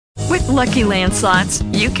Lucky Land Slots,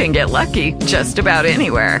 you can get lucky just about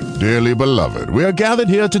anywhere. Dearly beloved, we are gathered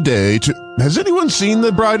here today to... Has anyone seen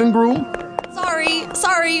the bride and groom?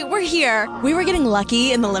 Sorry, we're here. We were getting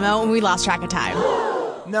lucky in the limo and we lost track of time.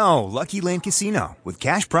 No, Lucky Land Casino, with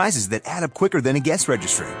cash prizes that add up quicker than a guest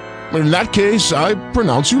registry. In that case, I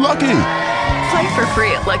pronounce you lucky. Play for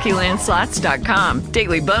free at LuckyLandSlots.com.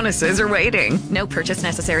 Daily bonuses are waiting. No purchase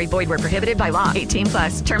necessary. Void where prohibited by law. 18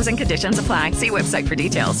 plus. Terms and conditions apply. See website for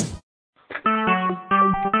details.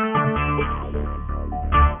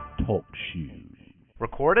 Talk shoes.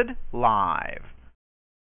 Recorded live.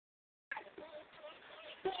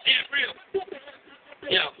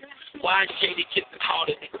 Yo, why Shady kids is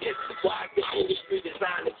harder than this? Why the industry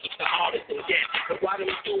designed to keep the hardest in debt? Why them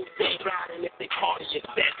dudes ain't riding if they party is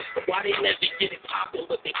set? Why they never get it poppin'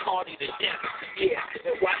 but they party to death? Yeah,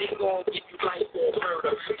 and why they gon' give you life for a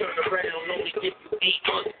murder? Turn around, only give you 8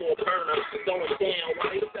 months for a burner. Going down, why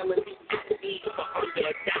they selling me weed for under a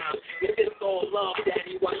dime? If it's all love,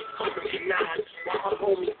 daddy, why you coming to 9? Why my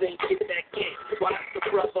homies ain't get that kid? Why the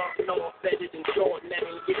brother know I'm better than Jordan, let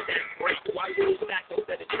him get that break? Why you ain't back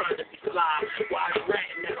instead of trying to be fly? Why is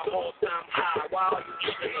ratting at an all-time high? Why are you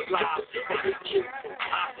even alive? Why you kids from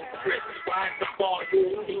Pop and Chris? Why is the ball you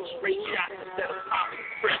don't take straight shots instead of popping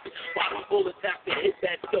Chris? Why the bullets have to hit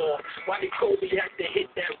that door? Why did Kobe have to hit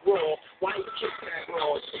that raw? Why you kick that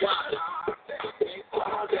raw? Why?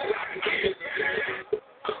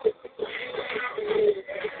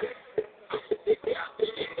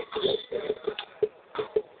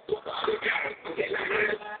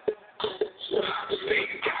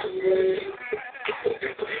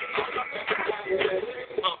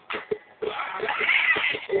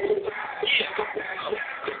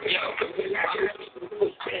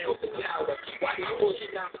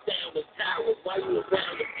 Why you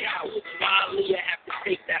around the coward? Why Leah have to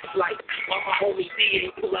take that flight? Why my homie D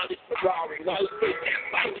ain't pull out his Ferrari? Why you take that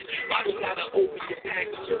fight? Why you gotta open your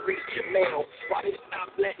package and read your mail? Why they stop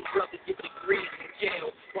letting brothers get degrees in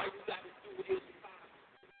jail? Why you gotta do this?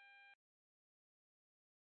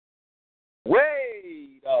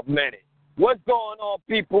 Wait a minute. What's going on,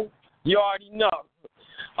 people? You already know.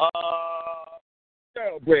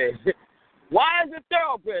 Thoroughbred. Why is it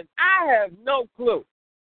thoroughbred? I have no clue.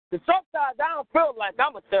 Because sometimes I don't feel like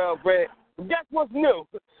I'm a thoroughbred. But guess what's new?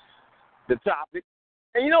 The topic.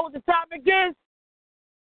 And you know what the topic is?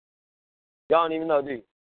 Y'all don't even know, do you?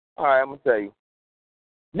 All right, I'm going to tell you.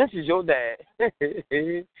 This is your dad.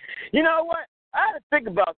 You know what? I had to think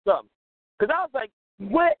about something. Because I was like,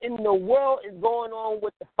 what in the world is going on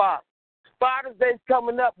with the father? Father's Day's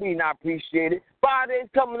coming up, we not appreciate it. Father's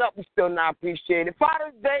Day's coming up, we still not appreciate it.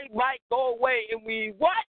 Father's Day might go away and we,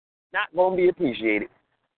 what? Not going to be appreciated.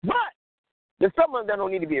 But there's someone that don't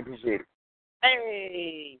need to be appreciated.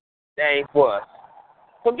 Hey, that ain't for us.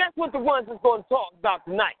 So guess what the ones that's going to talk about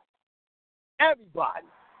tonight? Everybody.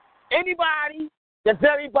 Anybody that's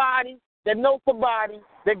everybody that knows somebody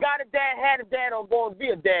that got a dad, had a dad, or going to be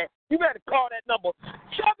a dad, you better call that number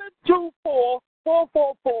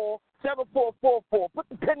 724-444-7444. Put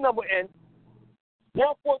the PIN number in.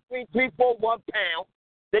 143341 pound.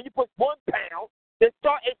 Then you put 1 pound. Then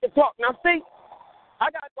start at the talk. Now see, I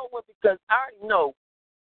got to go with because I already know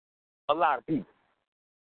a lot of people.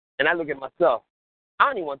 And I look at myself. I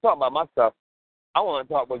don't even want to talk about myself. I want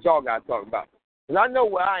to talk what y'all got to talk about. And I know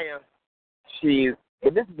where I am.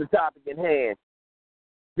 But this is the topic in hand.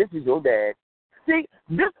 This is your dad. See,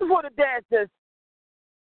 this is what a dad says.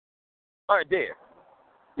 All right, there.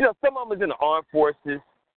 You know, some of them is in the armed forces.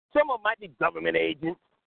 Some of them might be government agents.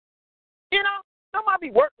 You know, some might be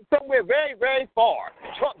working somewhere very, very far.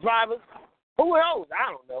 Truck drivers. Who knows?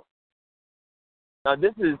 I don't know. Now,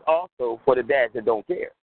 this is also for the dads that don't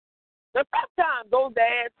care. Now, sometimes those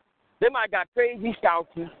dads, they might got crazy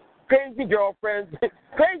spouses, crazy girlfriends,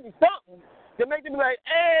 crazy something to make them be like,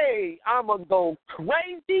 hey, I'm going to go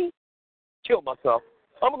crazy, kill myself.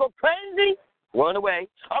 I'm going to go crazy, run away.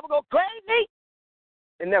 I'm going to go crazy,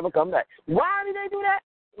 and never come back. Why do they do that?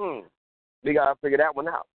 We got to figure that one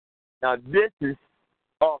out. Now, this is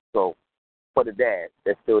also for the dads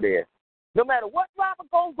that's still there. No matter what drama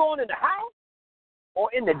goes on in the house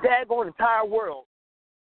or in the daggone entire world,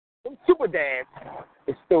 them super dads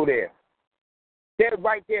is still there. They're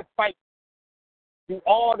right there fighting through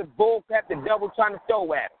all the bull crap the devil trying to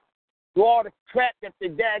throw at them, through all the crap that the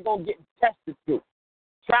daggone getting tested through.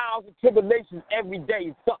 Trials and tribulations every day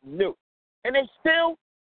is something new. And they still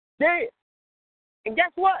there. And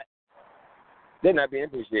guess what? They're not being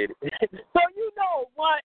appreciated. So you know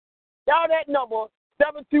what? Y'all that number,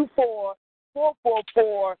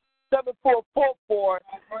 724-444-7444,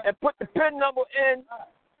 and put the PIN number in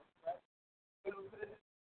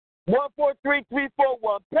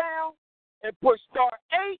 143-341-pound and push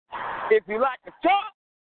 *8 if you like to talk,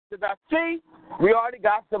 because I see we already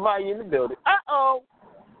got somebody in the building. Uh-oh.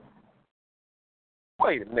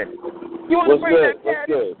 Wait a minute. You want to bring that cat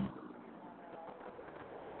in?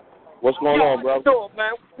 What's going on, brother?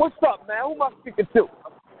 Man? What's up, man? Who am I speaking to?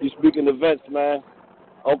 You speaking to Vince, man.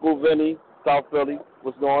 Uncle Vinny, South Philly.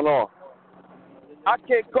 What's going on? I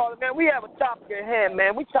can't call it, man. We have a topic at hand,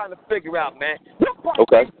 man. We trying to figure out, man. No point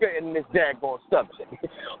in this daggone subject.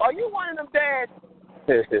 Are you one of them dads?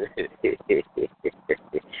 I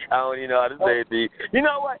don't even know how to say it to you. You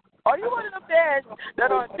know what? Are you one of them dads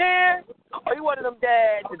that aren't there? Are you one of them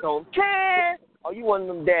dads that don't care? Are you one of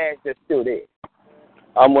them dads that's still there?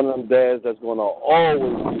 I'm one of them dads that's going to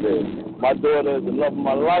always be there. My daughter is the love of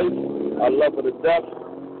my life. I love her to death,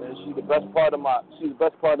 and she's the best part of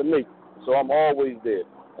me. So I'm always there.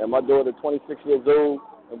 And my daughter, 26 years old,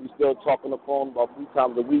 and we still talk on the phone about 3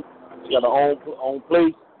 times a week. She got her own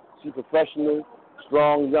place. She's professional,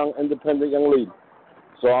 strong, young, independent young lady.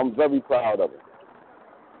 So I'm very proud of her.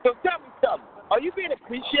 So tell me something. Are you being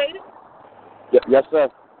appreciated? Yes, sir.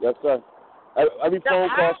 Yes, sir. Every phone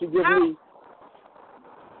call she gives me.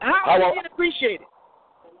 How are you being appreciated?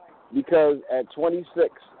 Because at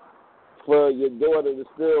 26, for your daughter to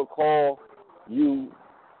still call you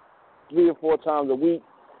 3 or 4 times a week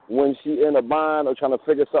when she in a bind or trying to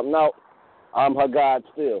figure something out, I'm her God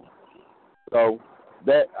still. So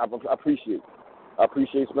that I appreciate. I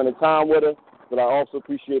appreciate spending time with her, but I also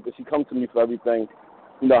appreciate that she comes to me for everything.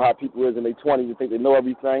 You know how people is in their 20s and think they know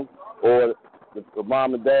everything, or the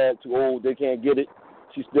mom and dad too old, they can't get it.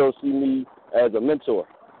 She still see me as a mentor.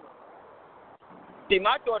 See,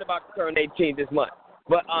 my daughter about to turn 18 this month,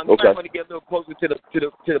 but I want to get a little closer to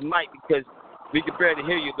the mic because we can barely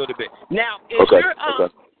hear you a little bit. Now,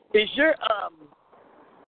 is your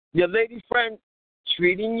lady friend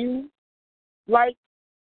treating you like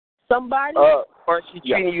somebody, or is she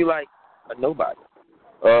treating you like a nobody?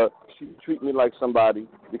 She treat me like somebody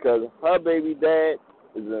because her baby dad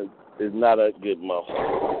is not a good mom.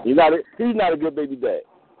 He's not a good baby dad.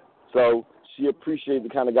 So she appreciates the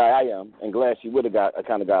kind of guy I am, and glad she would have got a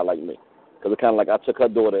kind of guy like me. Because it's kind of like I took her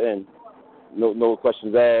daughter in, no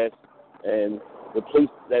questions asked, and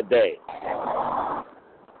replaced that dad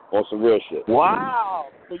on some real shit. Wow.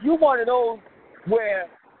 So you one of those where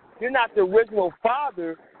you're not the original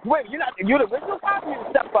father. Wait, you're the original father or you're the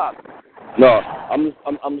stepfather? No, I'm the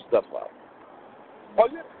stepfather. Oh,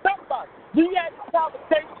 you're the stepfather. We had this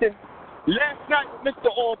conversation last night with Mr.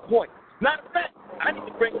 OnPoint. Matter of fact, I need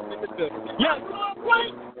to bring him in the building. Yeah, you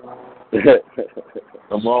OnPoint?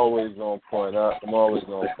 I'm always on point. I'm always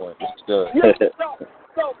on point. It's good. Yeah,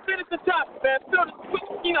 so finish the topic, man. Fill the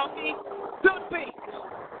beat.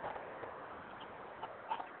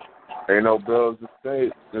 Ain't no bills to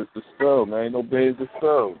stay. It's the spill, man. Ain't no bills to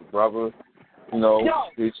spill, brother. You know,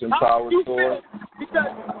 teaching power stories. Because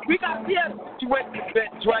we had a situation,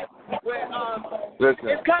 right? Where listen,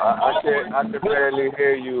 it's kind of I can barely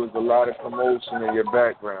hear you. There's a lot of commotion in your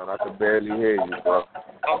background. I can barely hear you, bro.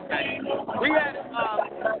 Okay. We had a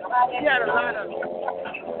lot of.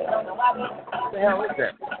 What the hell is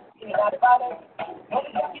that?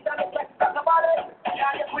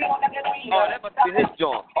 Oh, that must be his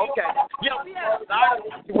joint. Okay. Yeah, we had a lot of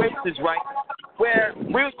situations, right, where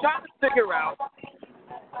we were trying to figure out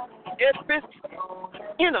if it's,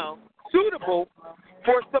 suitable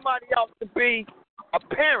for somebody else to be a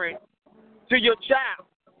parent to your child.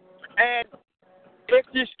 And if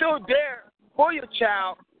you're still there for your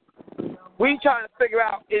child, we trying to figure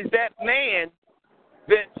out, is that man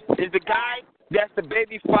that is the guy that's the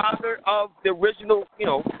baby father of the original,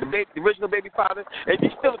 the original baby father, is he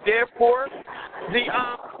still there for the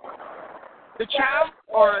child,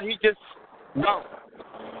 or he just gone?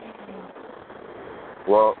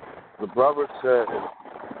 Well, the brother said,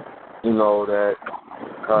 that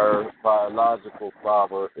her biological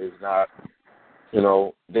father is not,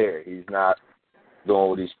 there. He's not doing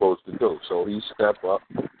what he's supposed to do. So he stepped up.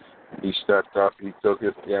 He stepped up. He took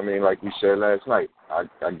it. Like we said last night. I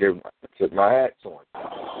took my hat to him.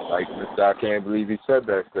 Like, I can't believe he said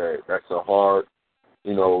that. That's a hard,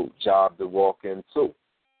 job to walk into.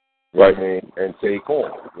 Right, and take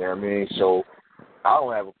on. So I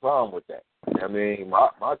don't have a problem with that.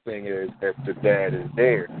 My thing is if the dad is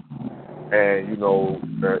there, and the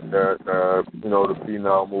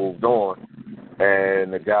female moved on,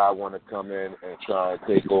 and the guy want to come in and try and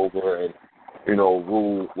take over and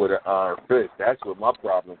rule with an iron fist. That's what my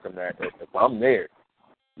problem comes at. If I'm there,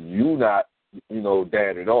 you not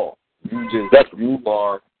dad at all. You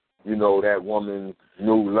are that woman's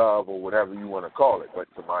new love or whatever you want to call it. But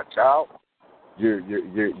to my child,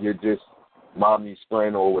 you're just mommy's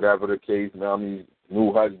friend or whatever the case, mommy's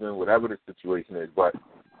new husband, whatever the situation is, but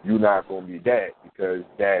you're not going to be dad because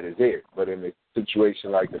dad is here. But in a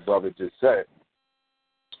situation like the brother just said,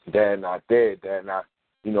 dad not there, dad not,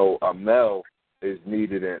 a male is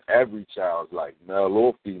needed in every child's life, male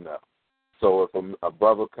or female. So if a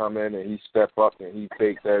brother come in and he step up and he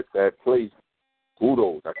take that place,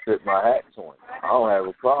 kudos. I tip my hat to him. I don't have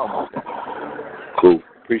a problem with that. Cool.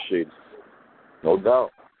 Appreciate it. No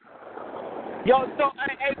doubt. Yo, so,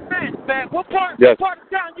 hey, man, what part of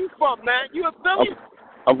town you from, man? You a Philly?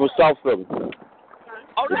 I'm from South Philly.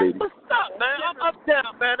 Oh, that's what's up, man. I'm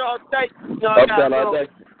uptown, man, all day. Uptown all day?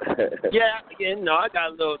 Yeah,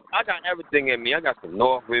 I got everything in me. I got some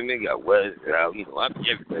North with me, got West, I'm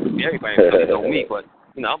everything. Everybody really know me, but,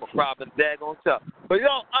 I'm a proper daggone self. But,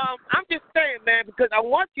 I'm just saying, man, because I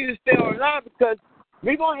want you to stay online because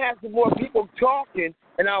we're going to have some more people talking,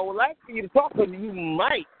 and I would like for you to talk because you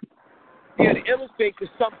might be able to illustrate to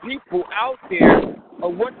some people out there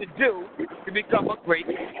of what to do to become a great,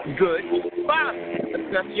 good father,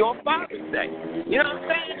 especially on Father's Day. You know what I'm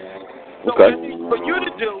saying? So what I need for you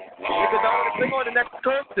to do, because I want to bring on the next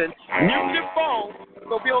person, mute your phone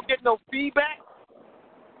so we don't get no feedback.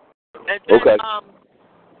 And then,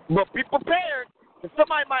 but be prepared, because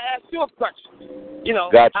somebody might ask you a question.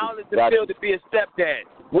 How does it feel to be a stepdad?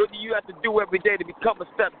 What do you have to do every day to become a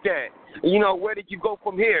stepdad? Where did you go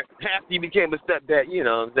from here after you became a stepdad? You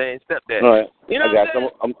know what I'm saying? Stepdad. All right. You know I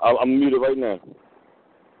got I'm muted right now.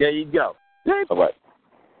 There you go. All right.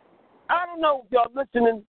 I don't know if y'all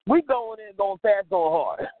listening. We going fast, going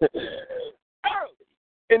hard. Early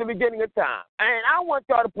in the beginning of time. And I want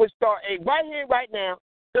y'all to push star 8 right here, right now,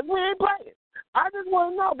 because we ain't playing. I just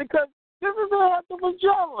want to know because this is a heck of a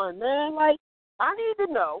John, man. Like, I need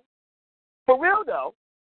to know, for real though,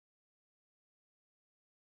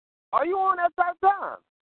 are you on that type time?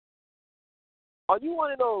 Are you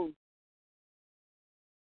one of those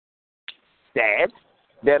dads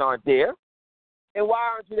that aren't there? And why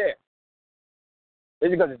aren't you there?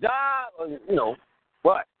 Is it because of job or,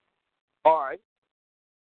 what? All right.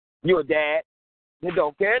 You're a dad that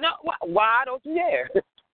don't care. No, why don't you care?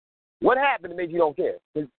 What happened to make you don't care?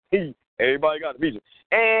 Everybody got to be there.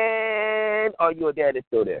 And are you a dad that's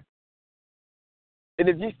still there? And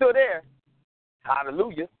if you're still there,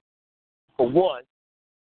 hallelujah, for one.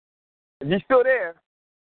 If you're still there,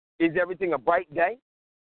 is everything a bright day?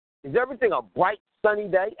 Is everything a bright, sunny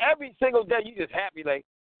day? Every single day you just happy, like,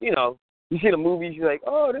 you see the movies, you're like,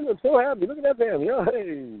 oh, they look so happy. Look at that family. Oh,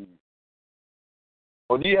 hey.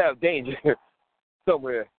 Or do you have danger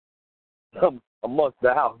somewhere amongst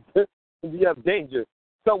the house? Do you have danger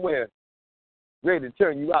somewhere ready to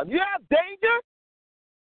turn you out? Do you have danger?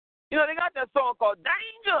 They got that song called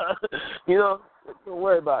Danger. Don't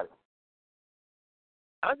worry about it.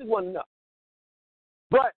 I just want to know.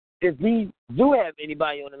 But if we do have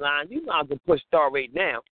anybody on the line, you know I can push star right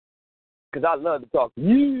now because I love to talk to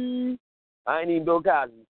you. I ain't even Bill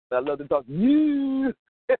Cosby, but I love to talk to you.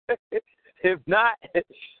 If not,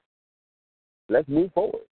 let's move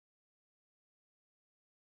forward.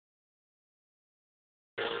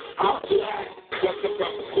 I'm glad that the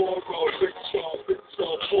rapper Coro, Richard,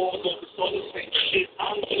 Paul, all this other same shit.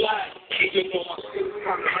 I'm glad, even though my skin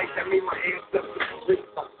kind of like that made my ancestors rich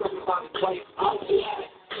by somebody's wife. I'm glad,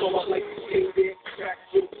 so I like to stay there, track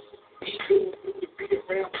you, be good, to be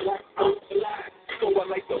around black. I'm glad, so I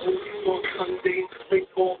like the holy on Sunday, drink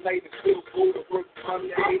all night and still go to work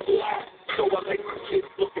Monday. I'm glad, so I like my kids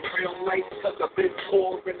looking real nice, cause I've been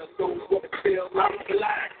poor and I know what it feels like. I'm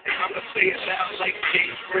glad, I'm gonna say it loud like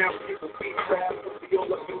James Brown, people be proud, we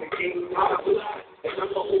all up in the game. I'm glad, and I'm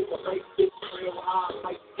gonna hold the light, get real high,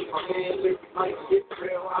 like keep my hand in the light, get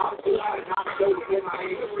real high. I'm glad, I'm so in my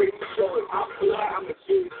ain't afraid to show it. I'm glad, I'm a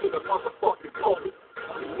serious to the motherfucking party.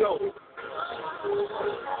 Yo.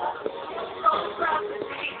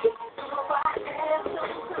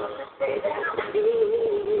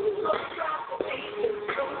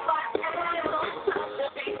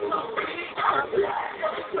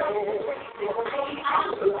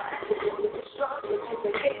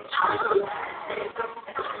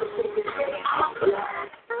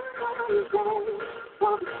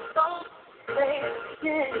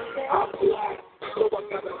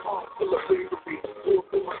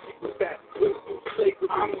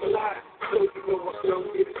 I'm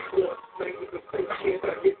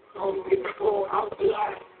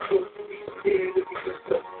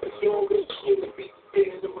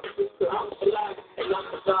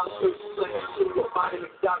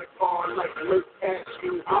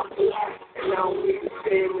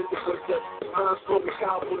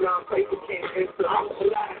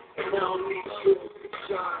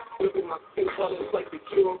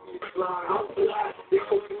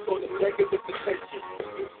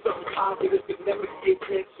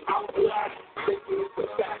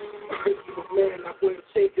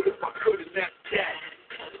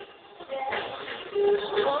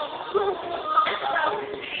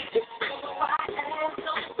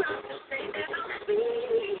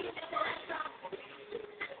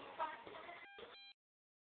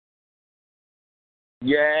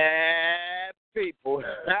Yeah, people.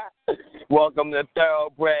 Welcome to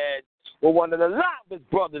THoRoughBred. We're one of the loudest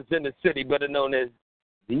brothers in the city, better known as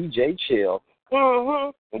DJ CHiL.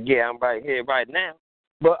 Yeah, I'm right here, right now.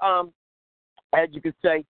 But as you can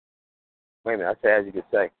say, wait a minute, I said as you can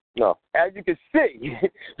say. No, as you can see,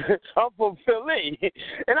 I'm from Philly,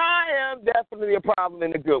 and I am definitely a problem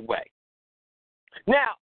in a good way.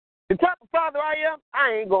 Now, the type of father I am,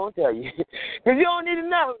 I ain't going to tell you, because you don't need to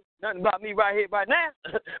know nothing about me right here, right now.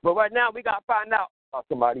 But right now, we got to find out about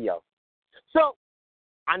somebody else. So,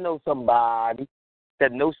 I know somebody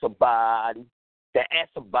that knows somebody that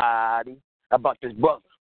asked somebody about this brother.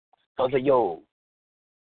 So I said, yo,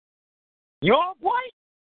 you on point?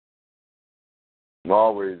 I'm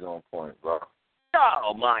always on point, bro.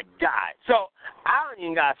 Oh, my God. So, I don't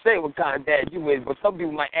even got to say what kind of dad you is, but some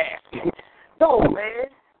people might ask. So,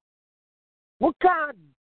 man, what kind of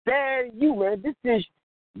dad are you, man? This is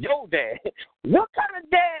your dad. What kind of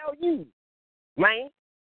dad are you, man?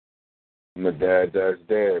 I'm a dad that's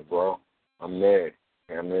dead, bro. I'm married.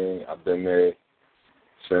 You know what I mean? I've been married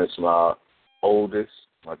since my oldest,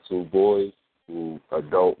 my two boys, who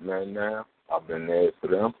adult men now. I've been married for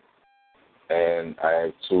them. And I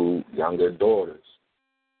have two younger daughters,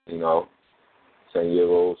 10-year-old,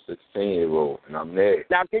 16-year-old, and I'm married.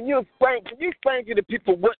 Now, can you explain to the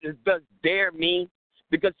people what does dare mean?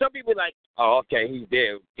 Because some people are like, oh, okay, he's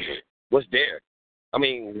there. What's dare? I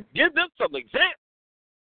mean, give them some examples.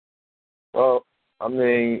 Well, I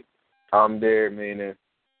mean, I'm there, meaning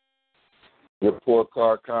report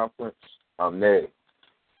card conference, I'm there.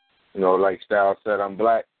 Like Style said, I'm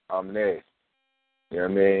black, I'm there. You know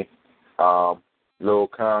what I mean? Little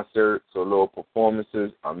concerts or little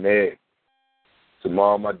performances, I'm there.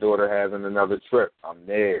 Tomorrow my daughter having another trip, I'm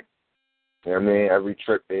there. You know what I mean? Every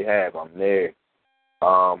trip they have, I'm there.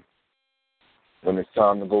 When it's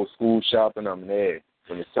time to go school shopping, I'm there.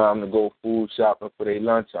 When it's time to go food shopping for their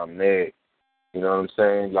lunch, I'm there. You know what I'm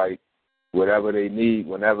saying? Like, whatever they need,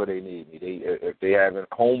 whenever they need me. If they having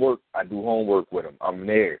homework, I do homework with them. I'm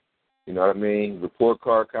there. You know what I mean? Report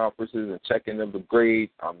card conferences and checking of the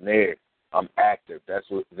grades, I'm there. I'm active. That's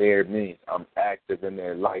what there means. I'm active in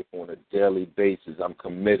their life on a daily basis. I'm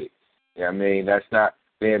committed. You know what I mean? That's not,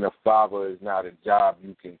 being a father is not a job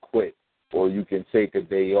you can quit or you can take a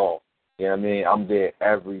day off. You know what I mean? I'm there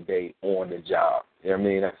every day on the job. You know what I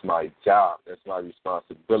mean? That's my job. That's my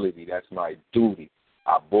responsibility. That's my duty.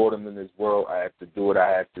 I brought them in this world. I have to do what I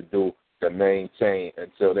have to do to maintain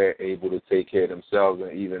until they're able to take care of themselves.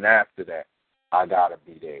 And even after that, I got to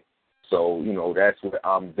be there. So, that's what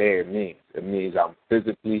I'm there means. It means I'm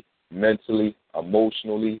physically, mentally,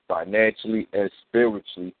 emotionally, financially, and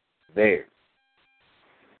spiritually there.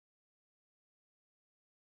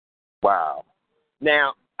 Wow.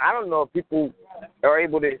 Now, I don't know if people are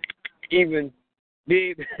able to even be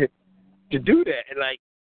able to do that. And like,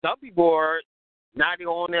 some people are not even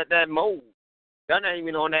on that mode. They're not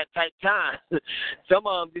even on that type time. Some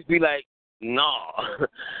of them just be like, nah.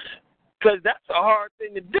 Because that's a hard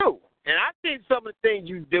thing to do. And I see some of the things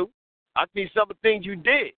you do. I see some of the things you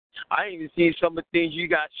did. I even see some of the things you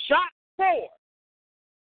got shot for.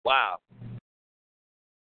 Wow.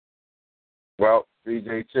 Well,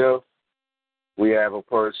 DJ CHiL, we have a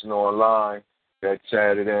person online that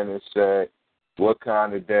chatted in and said, what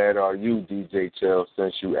kind of dad are you, DJ CHiL,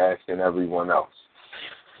 since you asking everyone else?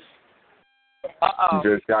 Uh-oh.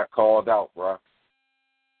 You just got called out, bro.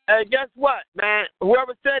 Hey, guess what, man?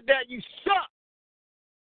 Whoever said that, you suck.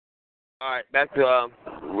 All right, back to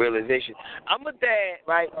realization. I'm a dad,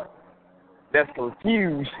 right, that's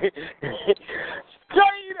confused.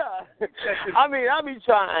 Straight up. I mean, I be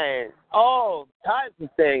trying all types of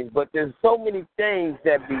things, but there's so many things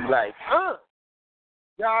that be like,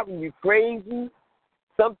 driving you crazy.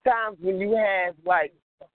 Sometimes when you have, like,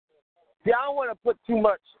 see, I don't want to put too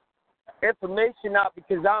much information out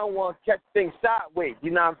because I don't want to catch things sideways.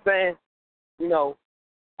 You know what I'm saying?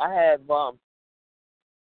 I have,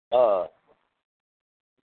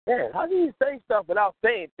 man, how do you say stuff without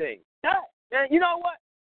saying things? Man, you know what?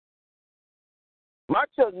 My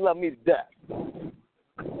children love me to death.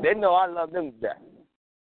 They know I love them to death.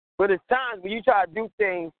 But there's times when you try to do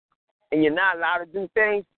things and you're not allowed to do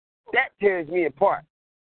things, that tears me apart.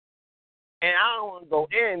 And I don't want to go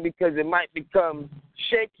in because it might become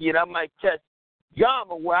shaky and I might catch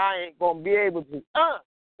drama where I ain't going to be able to.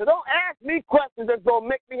 So don't ask me questions that's going to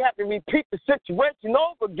make me have to repeat the situation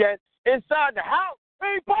over again inside the house,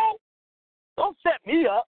 people. Don't set me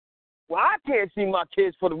up. Well, I can't see my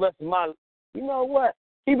kids for the rest of my life. You know what?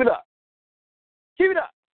 Keep it up. Keep it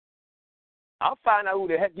up. I'll find out who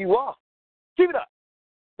the heck you are. Keep it up.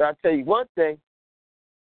 But I'll tell you one thing.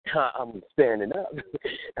 I'm standing up.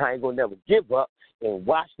 I ain't going to never give up and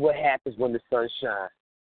watch what happens when the sun shines.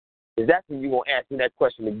 Because that's when you're going to ask me that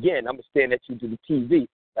question again. I'm going to stand at you to the TV.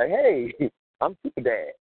 Like, hey, I'm Super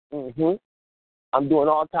Dad. I'm doing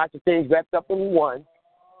all types of things wrapped up in one.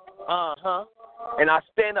 And I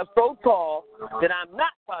stand up so tall that I'm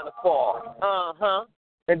not trying to fall.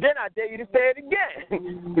 And then I dare you to say it again.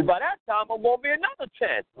 Because by that time, it won't be another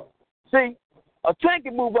 10. See, a 10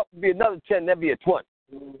 can move up to be another 10, then be a 20.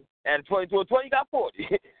 And a 20 to a 20, you got 40.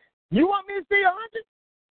 You want me to see 100?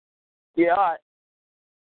 Yeah, all right.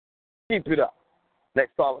 Keep it up.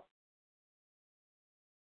 Next caller.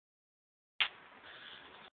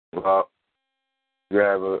 Well, you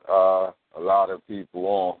have a lot of people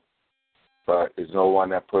on, but there's no one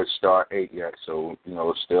that pushed star 8 yet, so,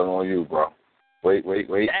 it's still on you, bro. Wait.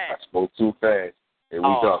 Dad. I spoke too fast. Here we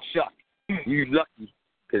go. Shuck. You lucky,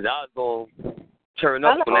 because I was going to turn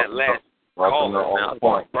up on that last caller. I was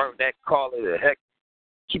going to burn that caller to heck.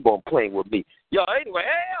 Keep on playing with me. Yo, anyway,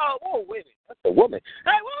 whoa, wait a minute. That's a woman.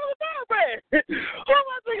 Hey, what was that, man? What am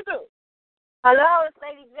I thinking to? Hello, it's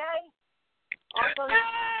Lady J. Also,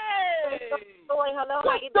 Hey! Hello, how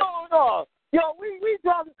What's you going on? Yo, we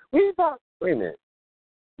talking. Wait a minute.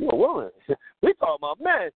 You a woman. We talking about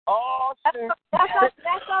men. Oh, shit. That's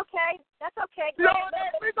okay. That's okay. Yo,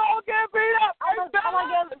 we gonna get beat up. I'm gonna get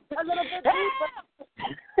a little bit deeper.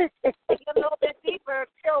 Get a little bit deeper.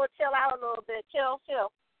 Chill out a little bit. Chill.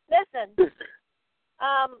 Listen,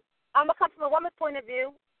 I'm gonna come from a woman's point of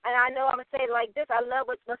view, and I know I'm gonna say it like this. I love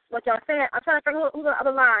what y'all saying. I'm trying to figure out who's on the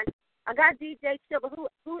other line. I got DJ Chill, but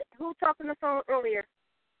who talked on the phone earlier?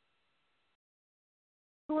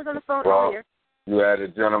 Who was on the phone earlier? You had a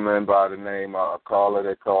gentleman by the name, a caller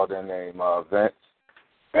that called their name Vince.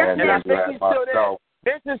 And I then you think had he's still there. myself.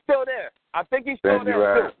 Vince is still there. I think he's still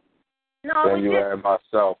there, too. Then you had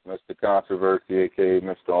myself, Mr. Controversy, a.k.a.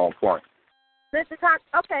 Mr. OnPoint. Mr.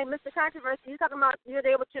 Controversy, you're talking about you're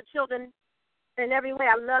there with your children in every way.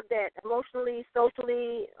 I love that. Emotionally,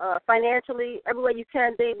 socially, financially, every way you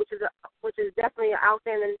can be, which is definitely an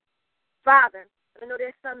outstanding father. I know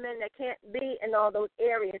there's some men that can't be in all those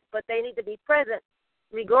areas, but they need to be present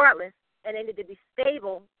regardless, and they need to be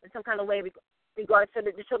stable in some kind of way regardless of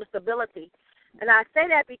the children's stability. And I say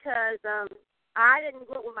that because I didn't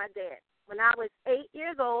grow up with my dad. When I was 8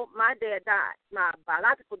 years old, my dad died, my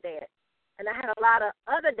biological dad. And I had a lot of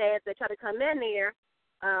other dads that tried to come in there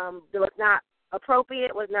that was not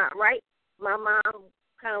appropriate, was not right. My mom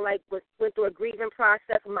kind of like went through a grieving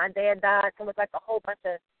process when my dad died. So it was like a whole bunch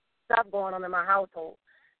of stuff going on in my household.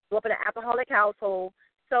 Grew up in an alcoholic household.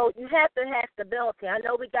 So you have to have stability. I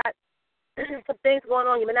know we got some things going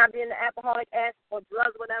on. You may not be in the alcoholic aspect or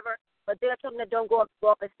drugs, whatever, but there are children that don't grow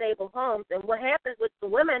up in stable homes. And what happens with the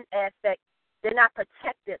women aspect, they're not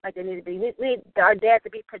protected like they need to be. We need our dads to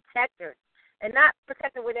be protectors. And not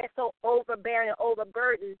protected where they're so overbearing and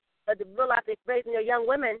overburdened, but to realize they're raising their young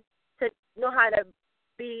women to know how to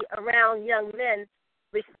be around young men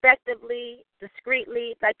respectively,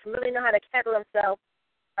 discreetly, like to really know how to handle themselves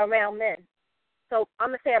around men. So I'm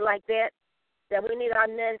going to say it like that we need our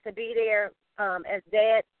men to be there as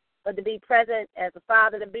dads, but to be present as a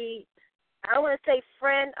father, to be, I don't want to say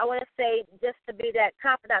friend, I want to say just to be that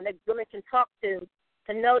confidant that women can talk to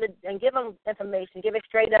know and give them information, give it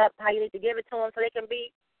straight up, how you need to give it to them so they can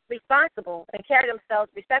be responsible and carry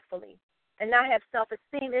themselves respectfully and not have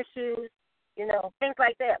self-esteem issues, things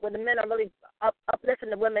like that, where the men are really uplifting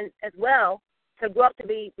the women as well to grow up to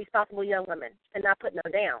be responsible young women and not putting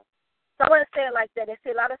them down. So I want to say it like that. I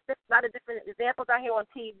see a lot of different examples out here on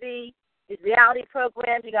TV, these reality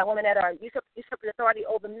programs. You got women that are usurping authority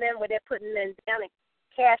over men where they're putting men down and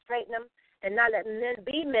castrating them and not letting men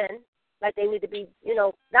be men like they need to be,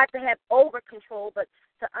 not to have over control, but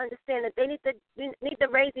to understand that we need to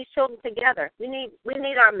raise these children together. We need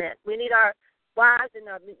our men. We need our wives and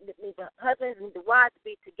the husbands and the wives to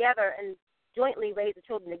be together and jointly raise the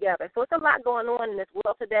children together. So it's a lot going on in this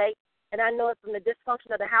world today, and I know it's from the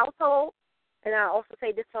dysfunction of the household, and I also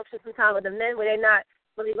say dysfunction sometimes with the men where they're not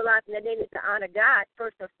really realizing that they need to honor God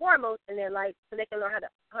first and foremost in their life so they can learn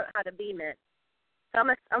how to be men. So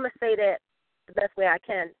I'm gonna say that the best way I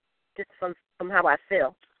can, just from how I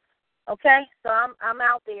feel. Okay, so I'm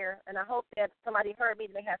out there, and I hope that somebody heard me.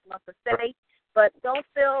 They have something to say, but don't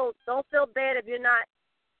feel bad if you're not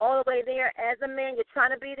all the way there. As a man, you're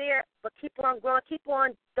trying to be there, but keep on growing. Keep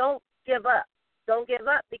on. Don't give up. Don't give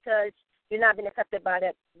up because you're not being accepted by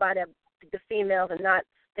the females and not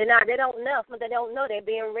They don't know. They don't know. They're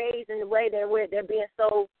being raised in the way they're being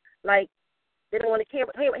so, like, they don't want to hear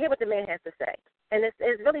what the man has to say. And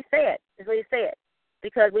it's really sad. It's really sad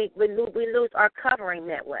because we lose our covering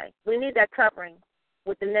that way. We need that covering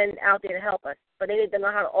with the men out there to help us. But they need to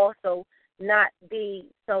know how to also not be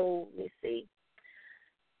so, let me see.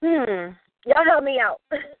 Y'all help me out.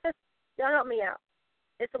 Y'all help me out.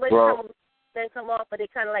 It's the way they come off, but they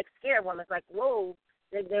kind of like scare women. It's like, whoa,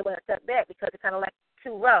 they want to step back because they're kind of like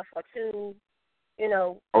too rough or too,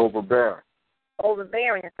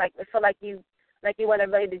 overbearing. It's like they feel like you want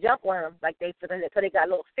everybody to jump on them, like so they got a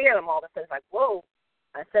little fear of them all of a sudden. It's like, whoa,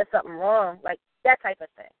 I said something wrong, like that type of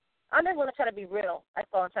thing. I'm just going to try to be real. That's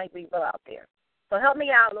all I'm trying to be real out there. So help me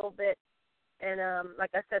out a little bit. And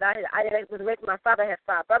like I said, I was raised with my father. I had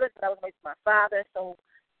 5 brothers, but I was raised with my father. So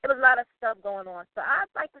there was a lot of stuff going on. So I'd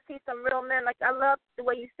like to see some real men. Like I love the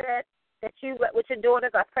way you said that you, with your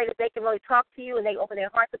daughters, I pray that they can really talk to you and they open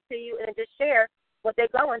their hearts up to you and just share what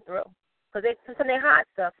they're going through. Because sometimes they hide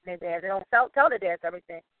stuff from their dads. They don't tell their dads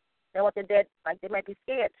everything. They want their dad, like they might be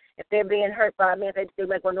scared. If they're being hurt by a man, they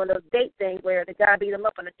might go on those date things where the guy beat them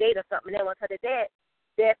up on a date or something, and they want to tell their dad.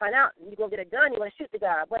 Dad find out, you're going to get a gun, you want to shoot the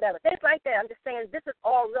guy, whatever. Things like that. I'm just saying this is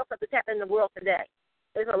all real stuff that's happening in the world today.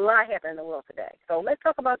 There's a lot happening in the world today. So let's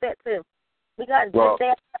talk about that, too. We got good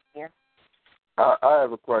dad here. I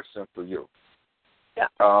have a question for you.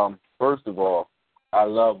 Yeah. First of all, I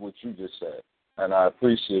love what you just said, and I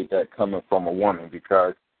appreciate that coming from a woman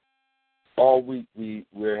because all week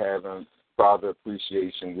we're having Father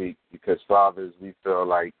Appreciation Week because fathers, we feel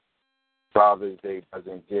like Father's Day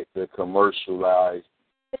doesn't get the commercialized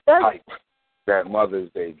hype that Mother's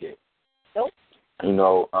Day gets. Nope.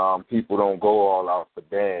 People don't go all out for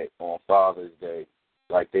Dad on Father's Day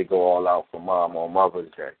like they go all out for Mom on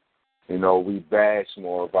Mother's Day. We bash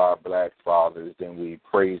more of our black fathers than we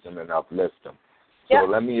praise them and uplift them. So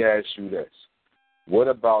let me ask you this. What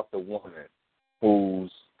about the woman who's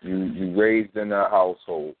you raised in a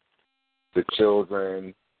household, the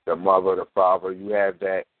children, the mother, the father, you have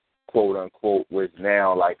that quote unquote with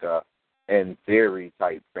now like a in theory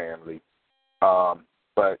type family.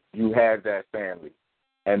 But you have that family.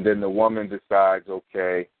 And then the woman decides,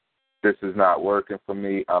 okay, this is not working for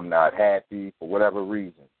me, I'm not happy for whatever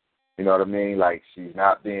reason. You know what I mean? Like she's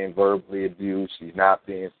not being verbally abused, she's not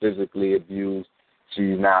being physically abused,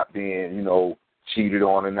 she's not being, cheated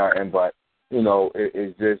on or nothing, but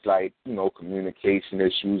it's just like, communication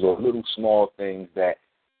issues or little small things that,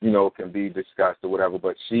 can be discussed or whatever,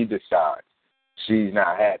 but she decides she's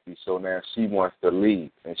not happy, so now she wants to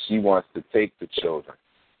leave and she wants to take the children.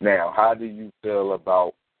 Now, how do you feel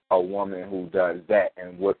about a woman who does that,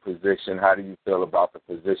 and what position, how do you feel about the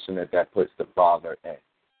position that puts the father in?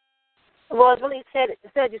 Well, it's really sad. You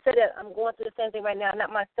said that I'm going through the same thing right now,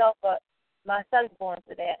 not myself, but my son's going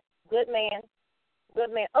through that. Good man.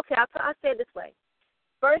 Okay, I'll say it this way.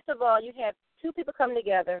 First of all, you have 2 people come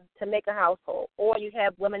together to make a household, or you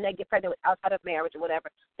have women that get pregnant outside of marriage or whatever.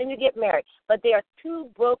 Then you get married. But there are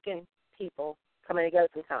 2 broken people coming together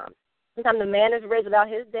sometimes. Sometimes the man is raised without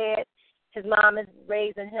his dad. His mom is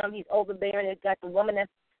raising him. He's overbearing. He's got the woman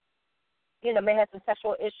that's, may have some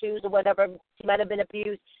sexual issues or whatever. She might have been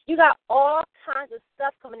abused. You got all kinds of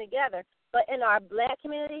stuff coming together. But in our black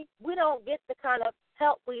community, we don't get the kind of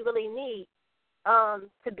help we really need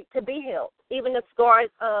to be healed. Even the scars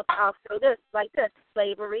of, I'll show this, like this,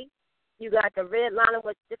 slavery. You got the red line of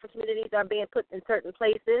what different communities are being put in certain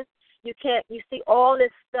places. You see all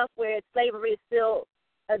this stuff where slavery is still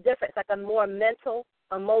a different, it's like a more mental,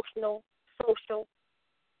 emotional, social,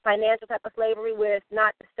 financial type of slavery where it's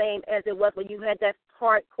not the same as it was when you had that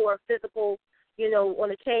hardcore physical, on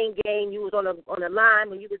a chain gang, you was on a line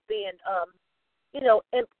when you was being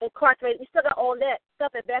incarcerated. You still got all that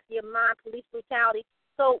stuff in the back of your mind, police brutality.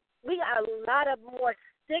 So we got a lot of more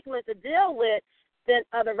stigma to deal with than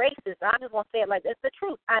other races. I just want to say it like that's the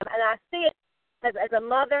truth. And I see it as a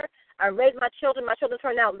mother. I raised my children. My children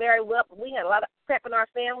turned out very well. But we had a lot of crap in our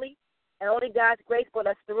family, and only God's grace brought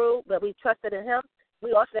us through, but we trusted in Him.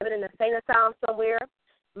 We also live in an insane asylum somewhere.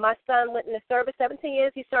 My son went in the service, 17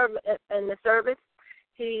 years he served in the service.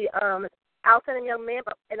 He outstanding young man,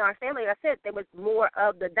 but in our family, like I said, there was more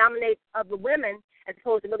of the dominate of the women as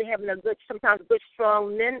opposed to really having sometimes a good,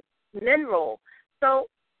 strong men role. So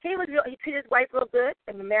he treated his wife real good.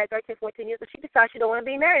 They've been married 13, 14 years, but she decided she don't want to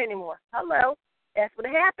be married anymore. Hello. That's what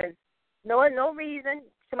happens. No reason.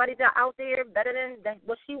 Somebody's out there better than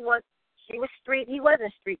what she wants. She was street. He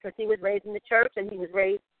wasn't street because he was raised in the church and he was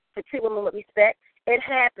raised to treat women with respect. It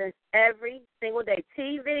happens every single day.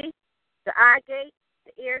 TV, the eye gate,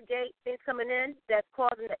 the ear gate, things coming in that's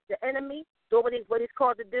causing the enemy, do what he's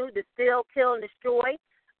called to do, to steal, kill, and destroy.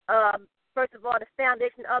 first of all, the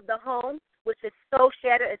foundation of the home, which is so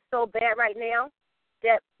shattered, it's so bad right now,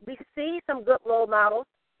 that we see some good role models.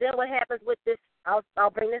 Then what happens with this, I'll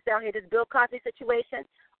bring this out here, this Bill Cosby situation,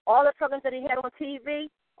 all the programs that he had on TV,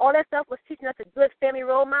 all that stuff was teaching us a good family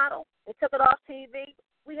role model. They took it off TV.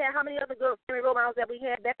 We had how many other good family role models that we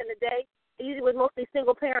had back in the day? It usually was mostly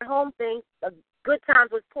single-parent home things. Good times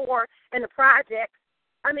was poor in the projects.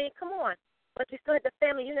 I mean, come on. But you still had the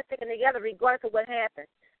family unit sticking together regardless of what happened.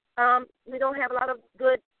 We don't have a lot of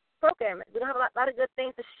good programming. We don't have a lot of good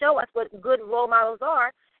things to show us what good role models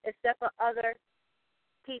are, except for other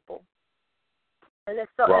people. And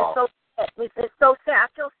it's so sad. I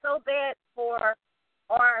feel so bad for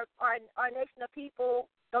our nation of people.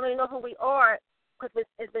 Don't even know who we are because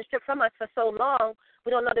it's been stripped from us for so long.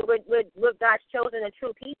 We don't know that we're God's chosen and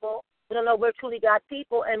true people. We don't know we're truly God's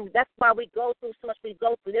people, and that's why we go through so much we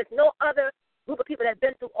go through. There's no other group of people that's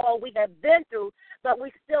been through all we have been through, but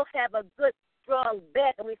we still have a good, strong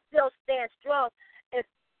back, and we still stand strong.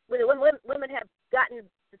 When women have gotten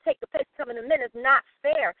to take the place of some of the men, it's not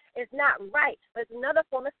fair. It's not right. But it's another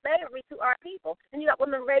form of slavery to our people. And you got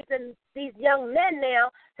women raising these young men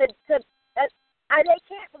now they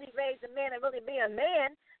can't really raise a man and really be a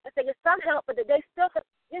man. I think it's some help, but they still,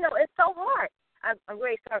 it's so hard. I'm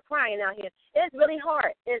ready to start crying out here. It's really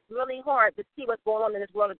hard. It's really hard to see what's going on in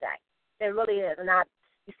this world today. It really is. And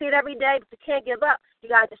you see it every day, but you can't give up. You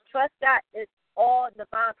got to just trust God. It's all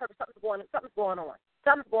divine purpose. Something's going on. Something's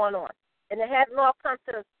going on. And it hasn't all come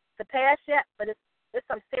to pass yet, but there's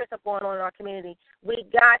some serious stuff going on in our community. We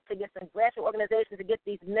got to get some grassroots organizations to get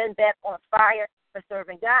these men back on fire for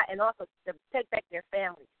serving God, and also to take back their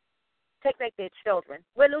families, take back their children.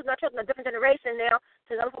 We're losing our children, a different generation now,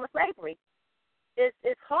 to another form of slavery.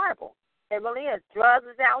 It's horrible. It really is. Drugs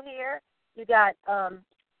is out here. You got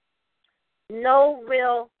no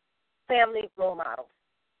real family role models.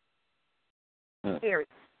 Period.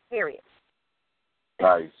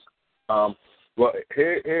 Nice. Well,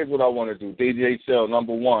 here's what I want to do. DJ CHiL,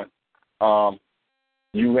 number one,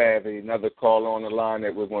 you have another call on the line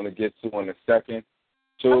that we're going to get to in a second.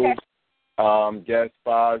 Two, okay. Guest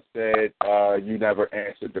 5 said you never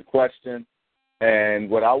answered the question. And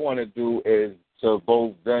what I want to do is to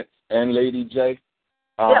both Vince and Lady J,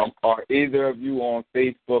 are either of you on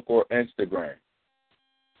Facebook or Instagram?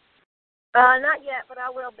 Not yet, but I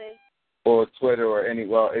will be. Or Twitter or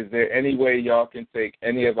is there any way y'all can take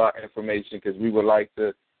any of our information? Because we would like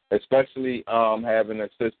to, especially having a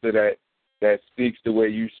sister that speaks the way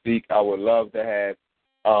you speak, I would love to have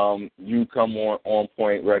you come on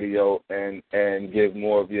Point Radio and give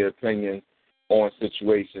more of your opinions on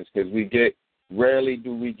situations. Because rarely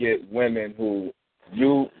do we get women who,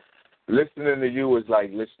 listening to you is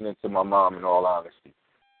like listening to my mom, in all honesty.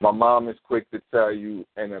 My mom is quick to tell you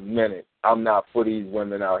in a minute, I'm not for these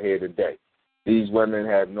women out here today. These women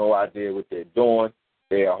have no idea what they're doing.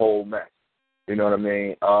 They're a whole mess. You know what I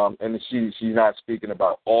mean? And she's not speaking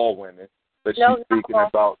about all women, but she's speaking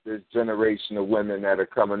about this generation of women that are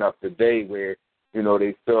coming up today where,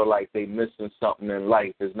 they feel like they're missing something in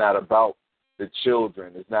life. It's not about the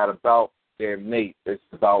children. It's not about their mate. It's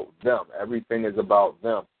about them. Everything is about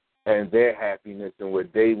them and their happiness and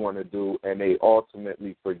what they want to do, and they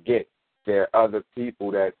ultimately forget there are other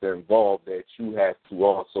people that's involved that you have to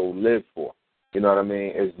also live for. You know what I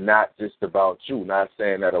mean? It's not just about you. Not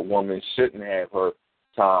saying that a woman shouldn't have her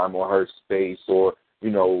time or her space or,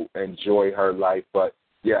 enjoy her life, but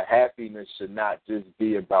your happiness should not just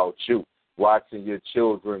be about you. Watching your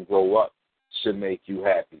children grow up should make you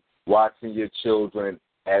happy. Watching your children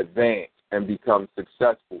advance and become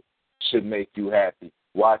successful should make you happy.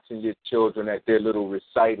 Watching your children at their little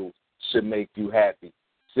recitals should make you happy.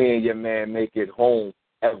 Seeing your man make it home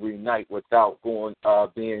every night without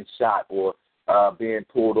being shot or being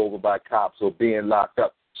pulled over by cops or being locked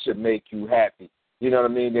up should make you happy. You know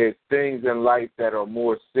what I mean? There's things in life that are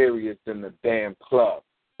more serious than the damn club.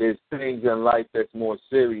 There's things in life that's more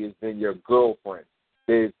serious than your girlfriend.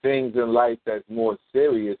 There's things in life that's more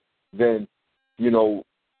serious than,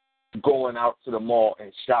 going out to the mall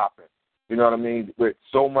and shopping. You know what I mean? With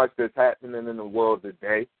so much that's happening in the world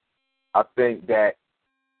today, I think that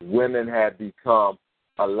women have become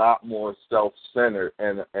a lot more self-centered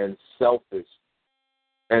and selfish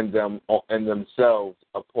in themselves,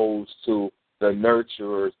 opposed to the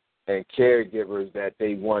nurturers and caregivers that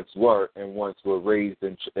they once were raised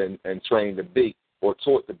and trained to be or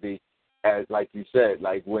taught to be, as like you said,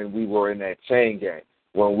 like when we were in that chain gang,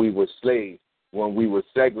 when we were slaves, when we were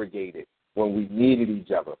segregated, when we needed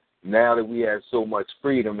each other. Now that we have so much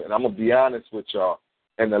freedom, and I'm going to be honest with y'all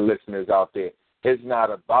and the listeners out there, it's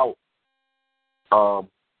not about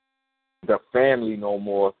the family no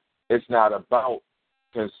more. It's not about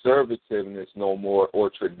conservativeness no more or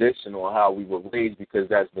traditional how we were raised, because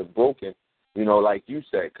that's been broken. You know, like you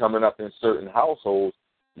said, coming up in certain households,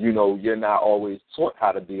 you know, you're not always taught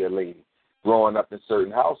how to be a lady. Growing up in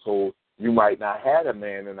certain households, you might not have a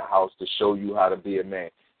man in the house to show you how to be a man.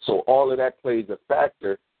 So all of that plays a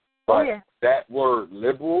factor. But that word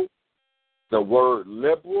liberal, the word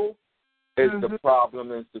liberal is the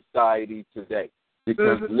problem in society today.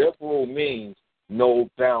 Because liberal means no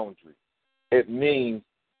boundary. It means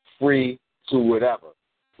free to whatever,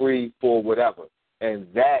 free for whatever. And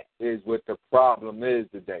that is what the problem is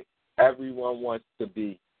today. Everyone wants to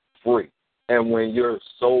be free. And when you're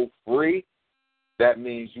so free, that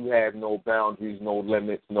means you have no boundaries, no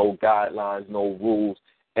limits, no guidelines, no rules,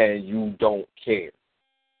 and you don't care.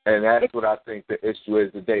 And that's what I think the issue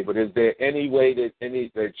is today. But is there any way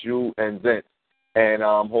that you and Vince and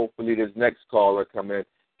hopefully this next caller come in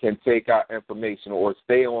can take our information or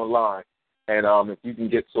stay online? And if you can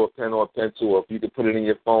get to a pen or a pencil, or if you can put it in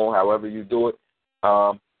your phone, however you do it,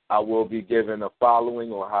 I will be giving a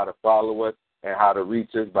following on how to follow us and how to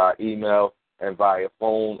reach us by email and via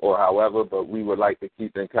phone or however, but we would like to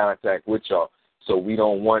keep in contact with y'all. So we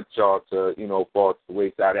don't want y'all to, fall to the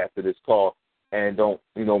wayside after this call and don't,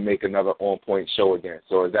 make another OnPoint show again.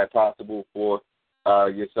 So is that possible for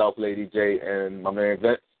yourself, Lady J, and my man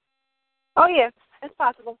Vince? Oh, yes, it's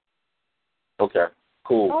possible. Okay,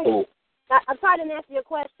 cool. Now, I'm trying to answer your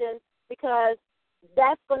question because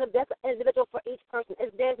that's individual for each person.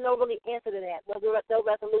 There's no really answer to that. There's no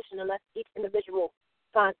resolution unless each individual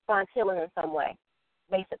finds healing in some way,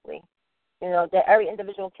 basically. That every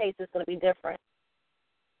individual case is going to be different.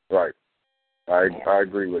 Right. I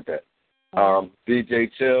agree with that. DJ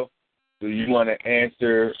CHiL, do you want to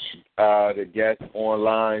answer the guest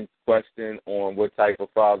online question on what type of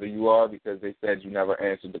father you are, because they said you never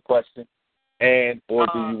answered the question? Or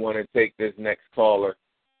do you want to take this next caller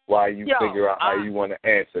while you figure out how you want to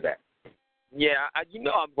answer that? Yeah, I'm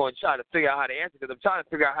going to try to figure out how to answer, because I'm trying to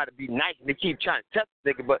figure out how to be nice, and they keep trying to test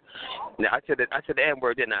the nigga, but I said the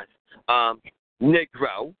N-word, didn't I?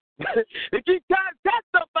 Negro. They keep trying to test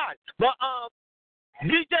somebody. But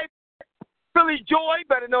DJ Philly Joy,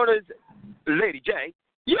 better known as Lady J,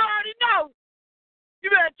 you already know. You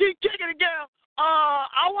better keep kicking it, girl.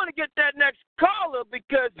 I want to get that next caller,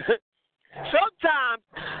 because sometimes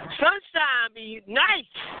sunshine be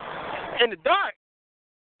nice in the dark.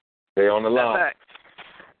 Stay on the line.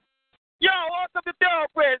 Yo, welcome to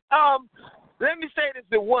THoRoughBred. Let me say this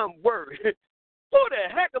in one word. Who the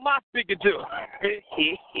heck am I speaking to?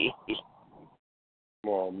 Come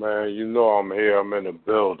on, man. You know I'm here. I'm in the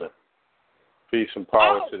building. Peace and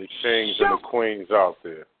power to the kings and the queens out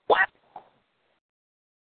there. What?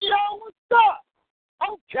 Yo, what's up?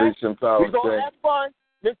 Okay. Peace and power. We're going to have fun.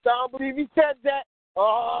 This time, I believe he said that.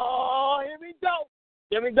 Oh, here we go.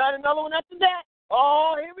 Then we got another one after that.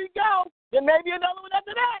 Oh, here we go. Then maybe another one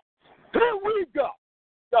after that. Here we go.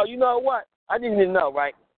 So, you know what? I didn't even know,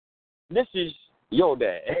 right? This is your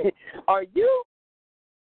dad. Are you?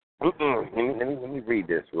 Let me read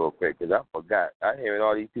this real quick, because I forgot. I hearing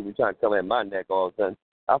all these people trying to tell me in my neck all of a sudden.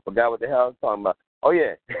 I forgot what the hell I was talking about. Oh,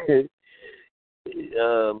 yeah. Is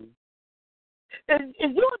your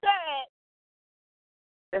dad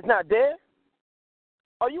that's not there?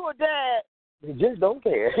 Are you a dad that just don't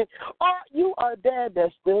care? Or you are a dad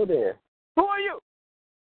that's still there? Who are you?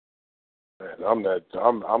 Man,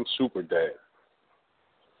 I'm super dad.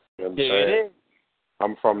 You know what I'm saying? It is.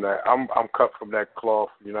 I'm from that. I'm cut from that cloth.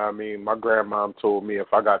 You know what I mean? My grandmom told me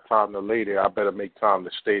if I got time to lay there, I better make time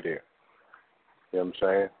to stay there. You know what I'm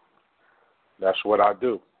saying? That's what I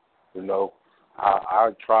do. I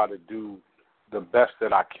try to do the best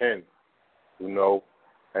that I can, and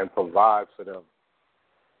provide for them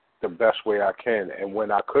the best way I can. And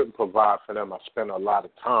when I couldn't provide for them, I spent a lot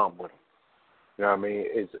of time with them. You know what I mean?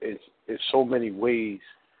 It's so many ways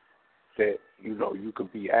that, you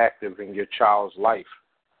could be active in your child's life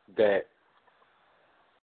that,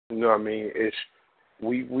 it's,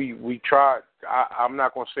 we try, I'm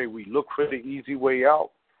not going to say we look for the easy way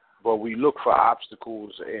out, but we look for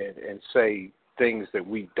obstacles and say things that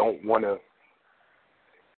we don't want to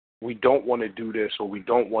do this, or we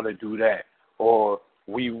don't want to do that, or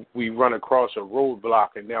we run across a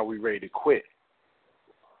roadblock and now we're ready to quit.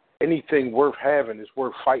 Anything worth having is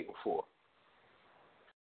worth fighting for.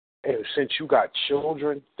 And since you got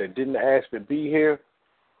children that didn't ask to be here,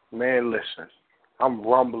 man, listen, I'm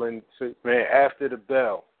rumbling. Man, after the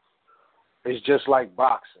bell, it's just like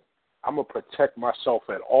boxing. I'm going to protect myself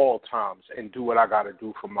at all times and do what I got to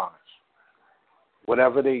do for mine.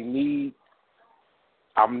 Whatever they need,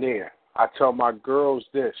 I'm there. I tell my girls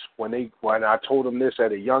this when I told them this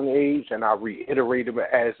at a young age, and I reiterate it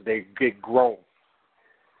as they get grown.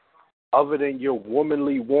 Other than your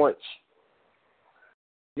womanly wants,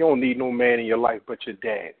 you don't need no man in your life but your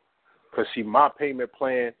dad. Because, see, my payment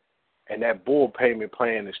plan and that bull payment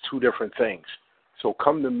plan is two different things. So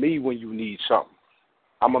come to me when you need something.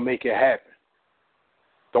 I'm going to make it happen.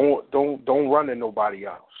 Don't run to nobody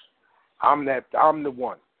else. I'm the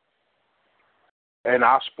one. And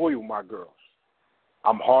I spoil my girls.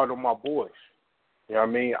 I'm hard on my boys. You know what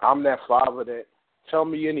I mean? I'm that father that tell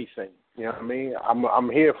me anything. You know what I mean? I'm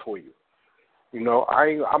here for you. You know,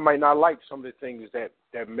 I might not like some of the things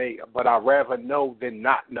that may, but I'd rather know than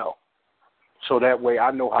not know. So that way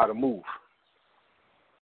I know how to move.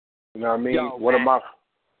 You know what I mean? Yo,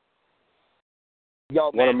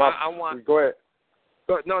 man. I want. Go ahead.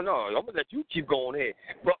 No, I'm gonna let you keep going here.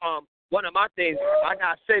 But one of my things I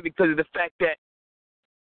gotta say, because of the fact that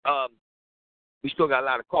we still got a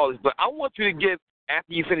lot of callers, but I want you to give,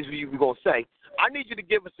 after you finish what you were gonna say, I need you to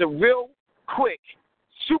give us a real quick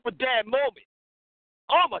super dad moment.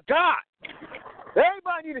 Oh my God!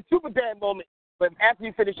 Everybody need a super dad moment, but after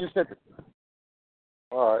you finish your sentence.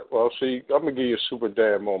 All right. Well, see, I'm gonna give you a super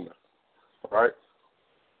dad moment. All right.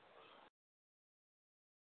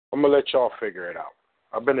 I'm gonna let y'all figure it out.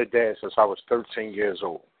 I've been a dad since I was 13 years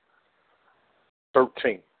old.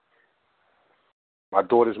 13. My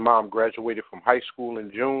daughter's mom graduated from high school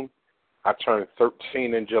in June. I turned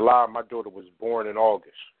 13 in July. My daughter was born in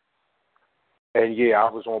August. And, yeah,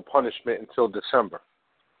 I was on punishment until December.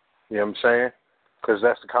 You know what I'm saying? Because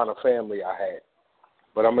that's the kind of family I had.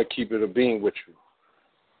 But I'm going to keep it a being with you.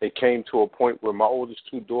 It came to a point where my oldest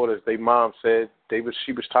two daughters, their mom said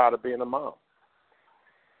she was tired of being a mom.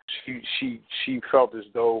 She felt as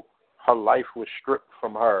though her life was stripped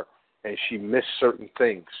from her and she missed certain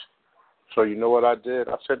things. So you know what I did?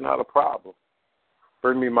 I said, not a problem.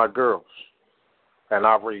 Bring me my girls, and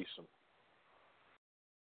I'll raise them.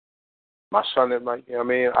 My son and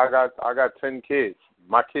I got 10 kids.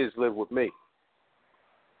 My kids live with me.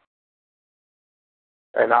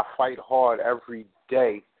 And I fight hard every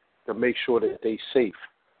day to make sure that they're safe.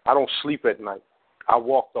 I don't sleep at night. I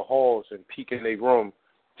walk the halls and peek in their room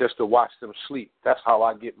just to watch them sleep. That's how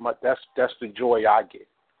I get that's the joy I get.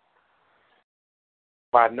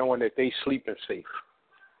 By knowing that they sleeping safe.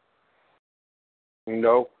 You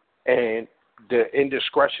know? And the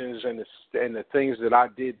indiscretions and the things that I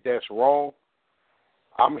did that's wrong,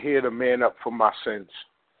 I'm here to man up for my sins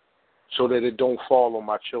so that it don't fall on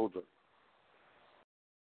my children.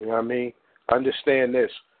 You know what I mean? Understand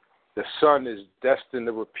this. The son is destined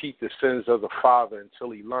to repeat the sins of the father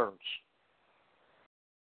until he learns.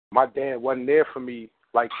 My dad wasn't there for me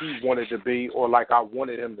like he wanted to be or like I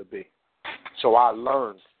wanted him to be. So I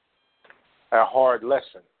learned a hard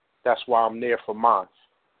lesson. That's why I'm there for mine.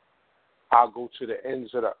 I'll go to the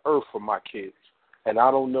ends of the earth for my kids. And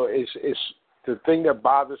I don't know, it's the thing that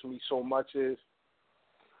bothers me so much is,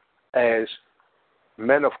 as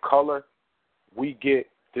men of color, we get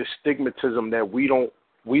this stigmatism that we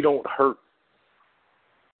don't hurt.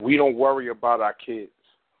 We don't worry about our kids.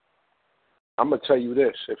 I'm going to tell you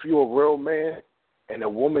this. If you're a real man and a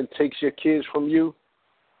woman takes your kids from you,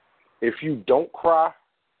 if you don't cry,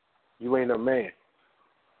 you ain't a man.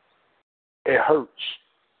 It hurts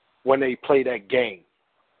when they play that game.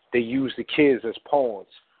 They use the kids as pawns.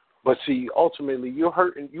 But see, ultimately, you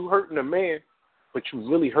hurting a man, but you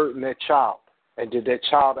really hurting that child. And did that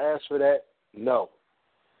child ask for that? No.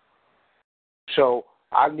 So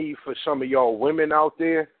I need for some of y'all women out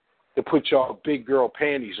there to put y'all big girl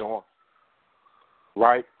panties on,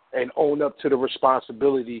 right? And own up to the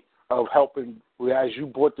responsibility of helping, as you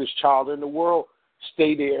brought this child in the world,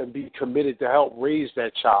 stay there and be committed to help raise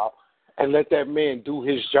that child and let that man do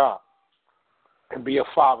his job and be a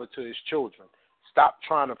father to his children. Stop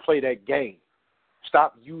trying to play that game.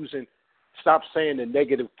 Stop saying the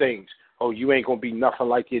negative things. Oh, you ain't going to be nothing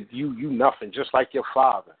like you nothing, just like your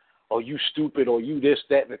father. Or you stupid, or you this,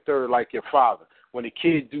 that, and the third like your father. When the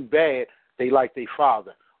kids do bad, they like their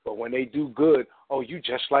father. But when they do good, oh, you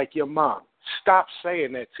just like your mom. Stop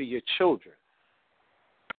saying that to your children.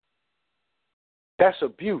 That's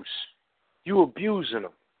abuse. You abusing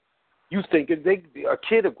them. You thinking a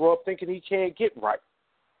kid will grow up thinking he can't get right.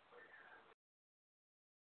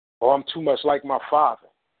 Or I'm too much like my father.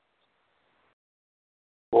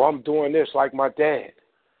 Or I'm doing this like my dad.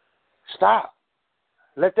 Stop.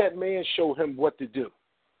 Let that man show him what to do.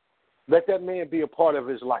 Let that man be a part of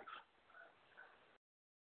his life.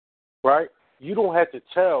 Right? You don't have to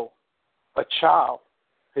tell a child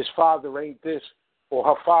his father ain't this or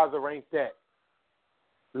her father ain't that.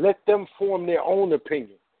 Let them form their own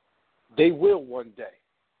opinion. They will one day.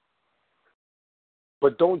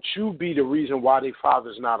 But don't you be the reason why their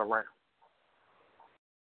father's not around.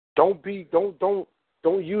 Don't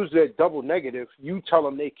use that double negative. You tell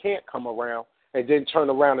them they can't come around, and then turn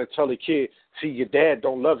around and tell the kid, see, your dad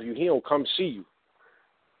don't love you. He don't come see you.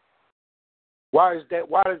 Why is that?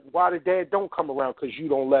 Why the dad don't come around? Because you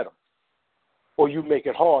don't let him, or you make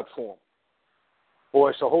it hard for him, or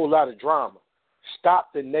it's a whole lot of drama.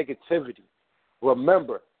 Stop the negativity.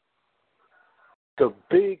 Remember, the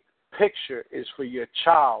big picture is for your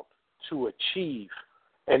child to achieve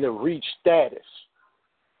and to reach status.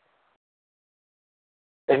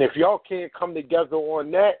 And if y'all can't come together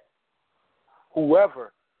on that,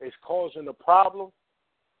 whoever is causing the problem,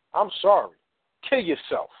 I'm sorry. Kill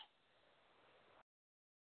yourself.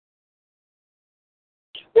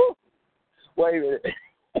 Woo. Wait a minute.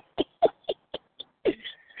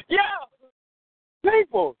 Yeah,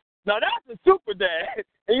 people. Now that's a super dad.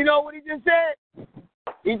 And you know what he just said?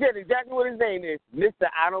 He said exactly what his name is. Mr.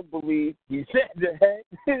 I don't believe he said that.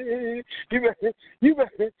 you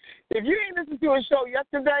better, if you ain't listened to a show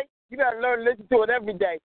yesterday, you got to learn to listen to it every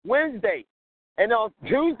day. Wednesday. And on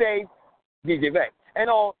Tuesdays, DJ Bay. And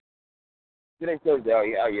on today's Thursday,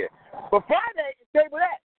 oh yeah. But Friday is Table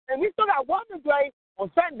That. And we still got one to play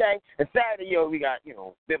on Sunday. And Saturday, we got,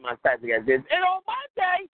 Bit My Classic as this. And on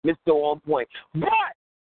Monday, Mr. OnPoint. But,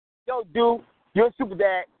 dude, you're a super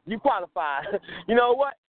dad. You qualify. You know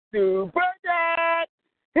what? Super dad.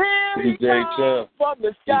 Here he comes from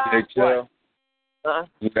the sky. DJ CHiL.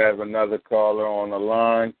 You have another caller on the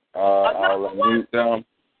line. I'll unmute them.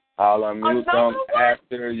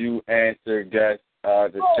 After you answer the chat.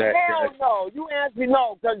 Hell no. You answer me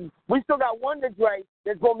no, because we still got one to Dre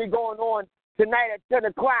that's going to be going on tonight at 10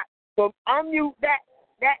 o'clock. So unmute that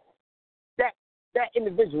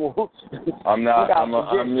individual. I'm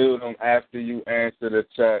unmute them after you answer the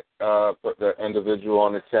chat, the individual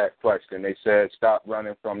on the chat question. They said stop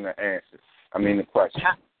running from the question.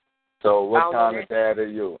 So what kind of dad are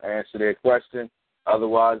you? Answer their question.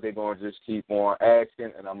 Otherwise, they're going to just keep on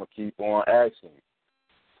asking, and I'm going to keep on asking.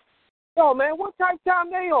 Yo, man, what type of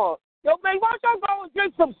time they on? Yo, man, why don't y'all go and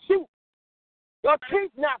get some soup? Your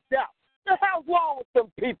teeth knocked out. What the hell's wrong with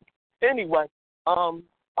them people? Anyway, I'm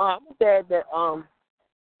a dad that,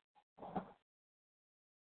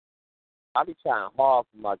 I be trying hard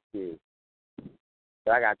for my kids.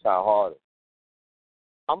 But I got to try harder.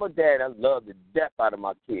 I'm a dad that love the death out of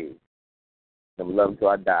my kids. I'm going to love them till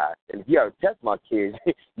I die. And if you ever test my kids,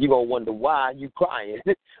 you're going to wonder why you crying.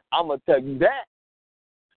 I'm going to tell you that.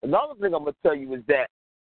 Another thing I'm going to tell you is that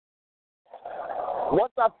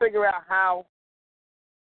once I figure out how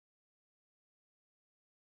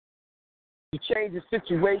to change the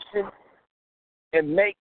situation and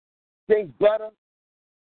make things better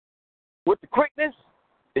with the quickness,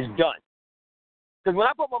 it's done. Because when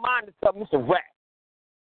I put my mind to something, it's a wrap.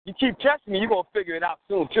 You keep testing me, you're going to figure it out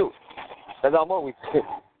soon, too. Because I'm always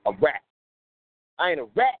a rat. I ain't a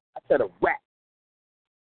rat, I said a rat.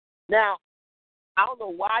 Now, I don't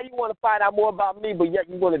know why you want to find out more about me, but yet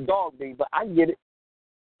you want to dog me, but I get it.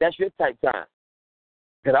 That's your type time.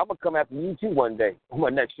 Because I'm going to come after you, too, one day on my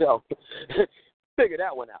next show. Figure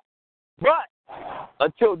that one out. But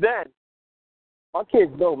until then, my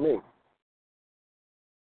kids know me.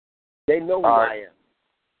 They know who I am.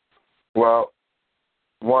 Well,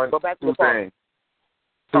 two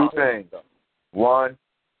things. One,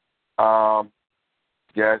 the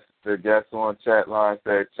guest on chat line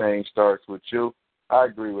said change starts with you. I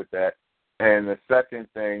agree with that. And the second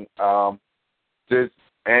thing, just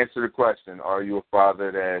answer the question. Are you a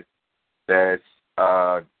father that's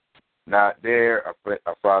not there,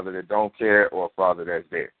 a father that don't care, or a father that's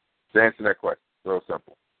there? Just answer that question. Real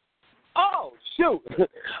simple. Oh, shoot.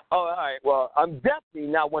 Oh, all right. Well, I'm definitely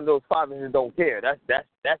not one of those fathers that don't care.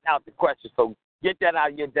 That's out the question. So get that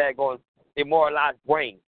out of your daggone demoralized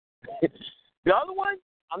brain. The other one,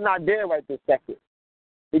 I'm not there right this second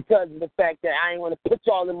because of the fact that I ain't want to put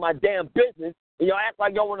y'all in my damn business, and y'all act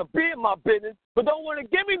like y'all want to be in my business, but don't want to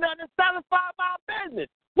give me nothing to satisfy my business.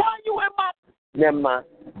 Why are you in my... Never mind.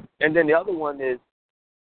 And then the other one is,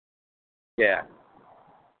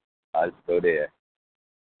 I'll just go there.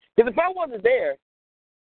 Because if I wasn't there,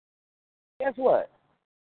 guess what?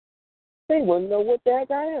 They wouldn't know what the heck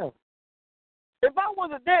I am. If I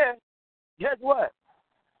wasn't there, guess what?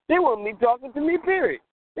 They wouldn't be talking to me, period.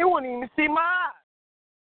 They wouldn't even see my eyes.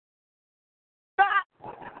 Stop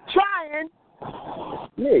trying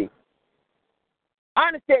me. I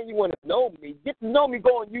understand you want to know me. Get to know me,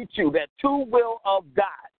 go on YouTube at Two Will of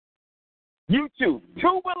God. YouTube,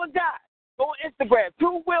 Two Will of God. Go on Instagram,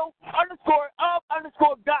 2will_of_God.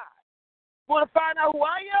 Want to find out who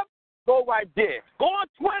I am? go right there. Go on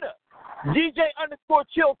Twitter,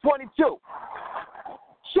 DJ_CHiL22.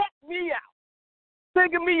 Check me out.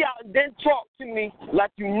 Figure me out and then talk to me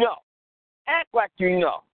like you know. Act like you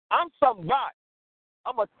know. I'm somebody.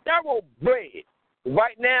 I'm a thoroughbred.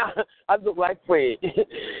 Right now, I look like Fred.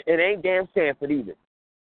 It ain't damn Sanford either.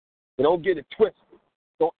 So don't get it twisted.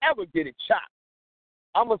 Don't ever get it chopped.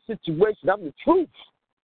 I'm a situation. I'm the truth.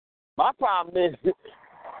 My problem is,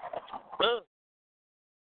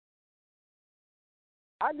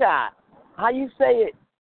 I got, how you say it?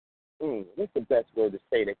 What's the best word to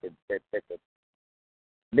say that could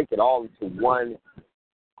make it all into one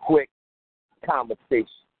quick conversation?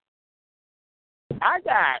 I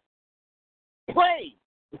got play.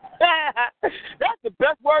 That's the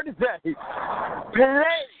best word to say.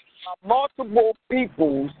 Play multiple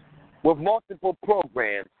peoples with multiple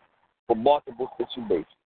programs for multiple situations.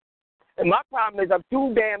 And my problem is I'm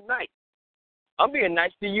too damn nice. I'm being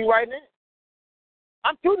nice to you right now.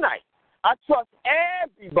 I'm too nice. I trust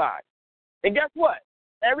everybody. And guess what?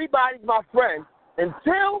 Everybody's my friend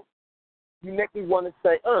until you make me want to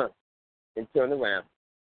say, and turn around.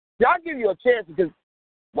 See, I'll give you a chance because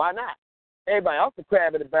why not? Everybody else a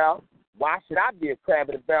crab in the barrel. Why should I be a crab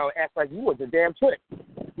in the barrel and act like you was a damn trick?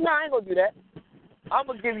 No, I ain't going to do that. I'm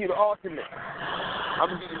going to give you the ultimate. I'm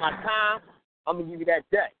going to give you my time. I'm going to give you that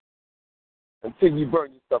day until you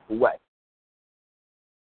burn yourself away.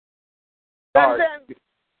 And then,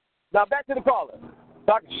 now back to the caller.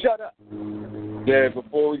 So I can shut up. Yeah,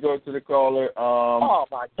 before we go to the caller, oh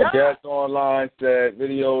my God. a guest online said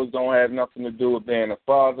videos don't have nothing to do with being a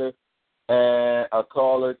father. And a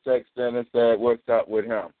caller texted in and said, what's up with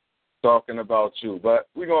him? Talking about you. But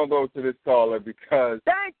we're going to go to this caller because...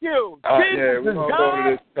 Thank you. Yeah, we're going to go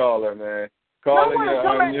to this caller, man. Caller, you're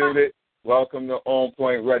unmuted. Welcome to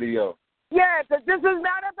OnPoint Radio. Yeah, because this is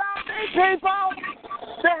not about me, people.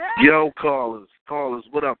 The heck? Yo, callers,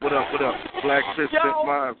 what up? Black Fist, Fit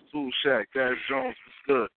Minds, Tool Shack, Daz Jones, what's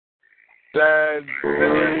good? Daz,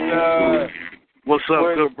 what's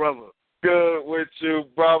up, good brother? Good with you,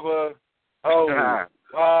 brother. Oh,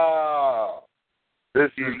 wow.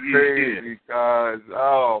 This is crazy, cuz.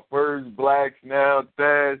 Oh, first blacks, now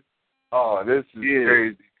Daz. Oh, this is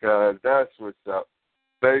crazy, cuz. That's what's up.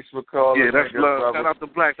 Thanks for calling. Yeah, that's love. Brother. Shout out to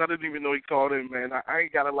Blacks. I didn't even know he called in, man. I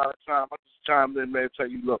ain't got a lot of time. I just chimed in, man, tell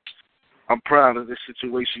you, look, I'm proud of this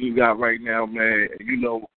situation you got right now, man. You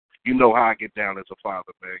know how I get down as a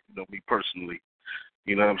father, man. You know me personally.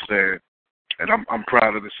 You know what I'm saying? And I'm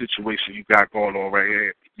proud of the situation you got going on right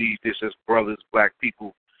here. We need this as brothers, black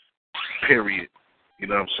people, period. You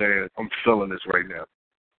know what I'm saying? I'm feeling this right now.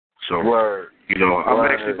 So, you know, I'm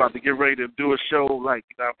actually about to get ready to do a show, like,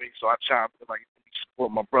 you know what I mean? So I chimed in, like,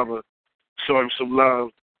 support my brother, show him some love,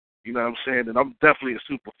 you know what I'm saying? And I'm definitely a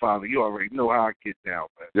super father. You already know how I get down,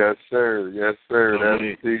 man. Yes, sir. Yes, sir.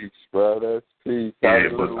 That's peace, bro. That's peace. Yeah,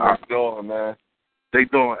 but I'm doing, man. They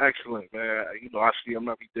doing excellent, man. You know, I see them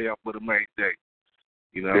every day. I'm with them every day.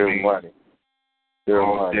 You know what I mean? Money.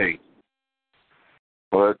 All day.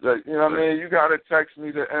 But, you know what I mean? You got to text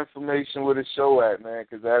me the information where the show at, man,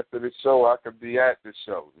 because after the show, I could be at the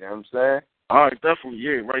show. You know what I'm saying? All right, definitely,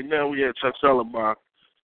 yeah. Right now, we at CHiL.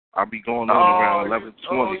 I'll be going on around 11:20.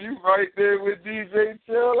 Oh, you right there with DJ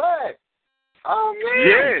CHiL at. Oh, man.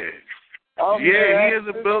 Yeah. Oh, yeah, he is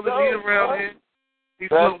a building. He's around here. He's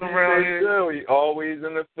floating around here. He always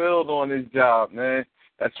in the field on his job, man.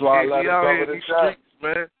 That's why I let him cover the shot.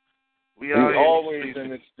 Man. He's always in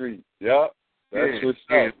the street. Yep. That's what's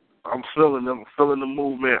up. I'm feeling them. I'm feeling the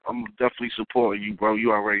movement. I'm definitely supporting you, bro.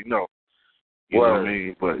 You already know. You know what I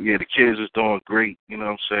mean? But, yeah, the kids is doing great. You know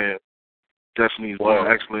what I'm saying? Destiny's doing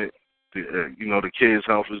excellent. You know, the kids'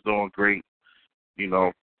 health is doing great. You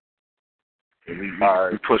know. And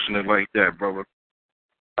we pushing it like that, brother.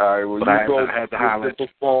 All right, well, but you go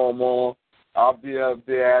perform on. I'll be up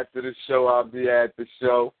there after the show. I'll be at the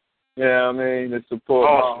show. You know what I mean? To support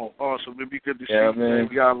Awesome. It'd be good to see you, man.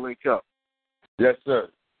 We got to link up. Yes, sir.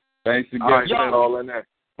 Thanks again for calling that.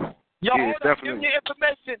 Yo, hold up. Give me your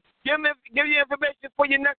information. Give your information for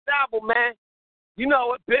your next album, man. You know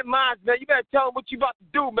what, Bit Minds, man. You better tell them what you about to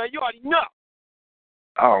do, man. You already know.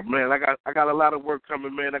 Oh, man, I got a lot of work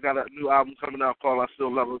coming, man. I got a new album coming out called I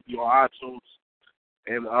Still Love You on iTunes.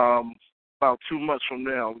 And about 2 months from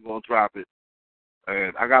now, we're going to drop it.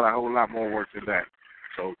 And I got a whole lot more work than that.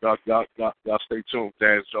 So y'all stay tuned.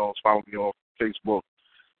 Daz Jones, follow me on Facebook,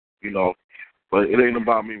 you know. But it ain't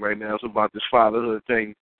about me right now. It's about this fatherhood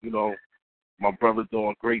thing. You know, my brother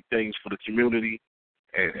doing great things for the community,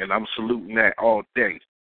 and I'm saluting that all day.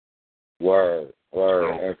 Word.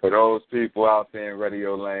 And for those people out there in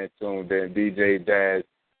Radio Land tuned in, DJ Daz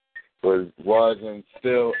was and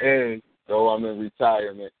still is, though I'm in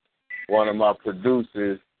retirement, one of my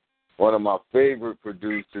producers, one of my favorite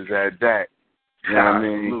producers at that, you know what I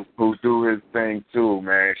mean, who do his thing too,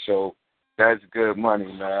 man. So that's good money,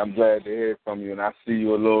 man. I'm glad to hear from you, and I'll see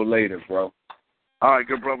you a little later, bro. All right,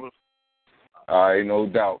 good brother. All right, no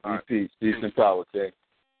doubt. Right. Peace and power, King.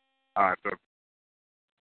 All right, sir.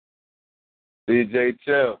 DJ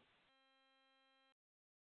CHiL.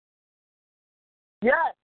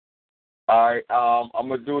 Yes. All right, I'm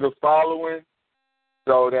going to do the following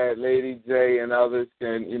so that Lady J and others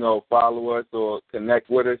can, follow us or connect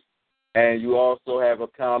with us. And you also have a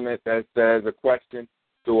comment that says a question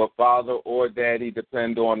to a father or daddy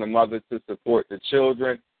depend on the mother to support the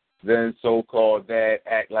children. Then so-called dad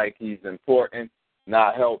act like he's important,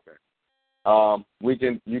 not helping.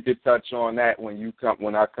 You could touch on that when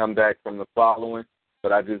I come back from the following,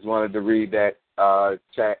 but I just wanted to read that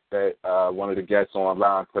chat that one of the guests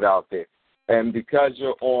online put out there. And because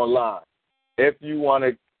you're online, if you want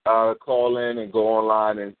to call in and go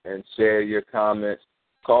online and share your comments,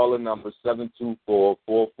 call the number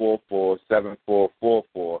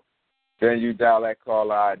 724-444-7444. Then you dial that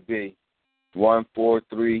caller ID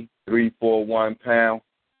 143341#.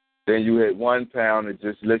 Then you hit £1 and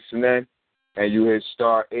just listen in, and you hit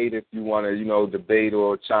 *8 if you want to, debate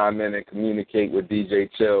or chime in and communicate with DJ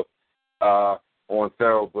CHiL on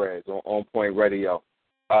THoRoughBred, on OnPoint Radio.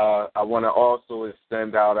 I want to also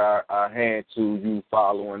extend out our hand to you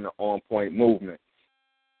following the OnPoint movement.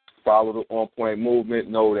 Follow the OnPoint movement.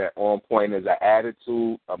 Know that OnPoint is an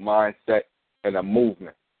attitude, a mindset, and a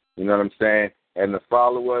movement. You know what I'm saying? And to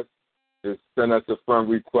follow us, just send us a friend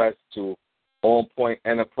request to OnPoint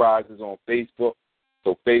Enterprises on Facebook.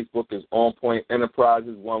 So Facebook is OnPoint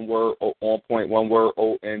Enterprises, one word, OnPoint, one word,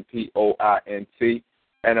 OnPoint.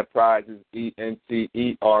 Enterprises,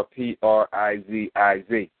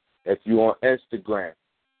 ENTERPRIZIZ. If you're on Instagram,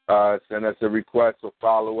 send us a request or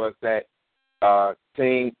follow us at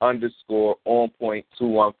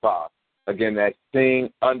 @team_OnPoint215. Again, that's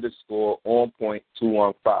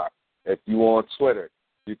 @team_OnPoint215. If you're on Twitter,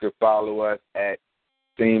 you can follow us at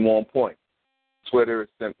Team On Point. Twitter is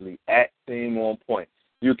simply @TeamOnPoint.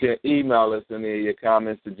 You can email us any of your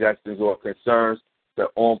comments, suggestions, or concerns to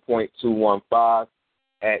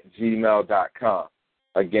onpoint215@gmail.com.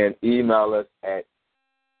 Again, email us at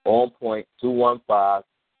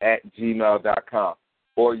onpoint215@gmail.com.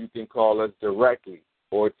 Or you can call us directly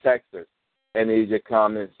or text us any of your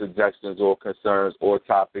comments, suggestions, or concerns or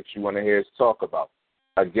topics you want to hear us talk about.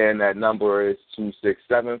 Again, that number is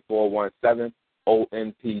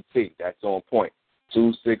 267-417-ONPT. That's On Point.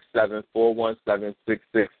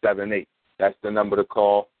 267-417-6678. That's the number to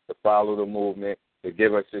call to follow the movement, to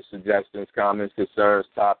give us your suggestions, comments, concerns,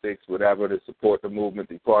 topics, whatever, to support the movement,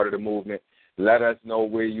 be part of the movement. Let us know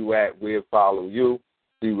where you at. We'll follow you,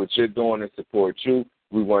 see what you're doing and support you.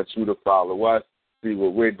 We want you to follow us, see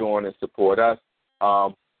what we're doing and support us.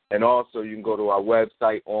 And also you can go to our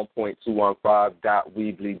website,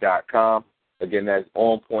 onpoint215.weebly.com. Again, that's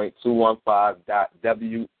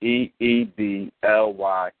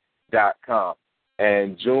onpoint215.weebly.com.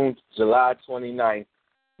 And July 29th,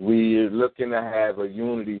 we're looking to have a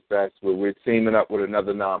Unity Fest where we're teaming up with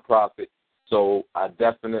another nonprofit. So I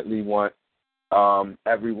definitely want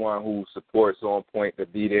everyone who supports OnPoint to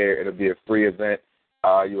be there. It'll be a free event.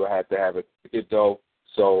 You'll have to have a ticket, though.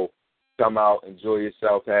 So come out, enjoy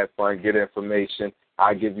yourself, have fun, get information.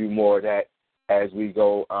 I'll give you more of that as we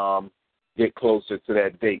go get closer to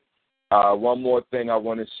that date. One more thing I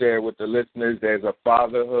want to share with the listeners. There's a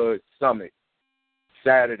Fatherhood Summit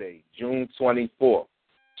Saturday, June 24th,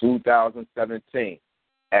 2017,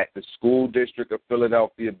 at the School District of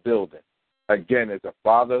Philadelphia building. Again, it's a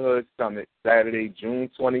Fatherhood Summit Saturday, June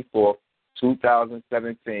 24th,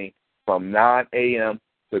 2017, from 9 a.m.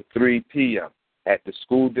 to 3 p.m. at the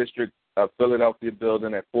School District of Philadelphia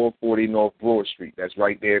building at 440 North Broad Street. That's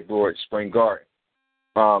right there at Broad Spring Garden.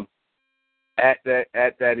 At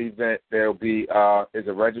that event, there'll be is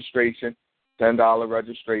a registration, $10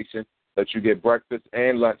 registration, but you get breakfast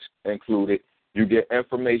and lunch included. You get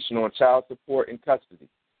information on child support and custody.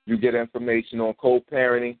 You get information on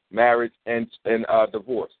co-parenting, marriage, and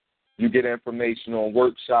divorce. You get information on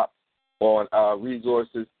workshops, on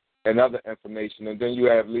resources, and other information. And then you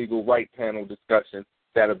have legal right panel discussions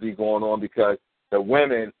that'll be going on because the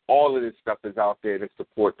women, all of this stuff is out there to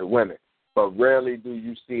support the women. But rarely do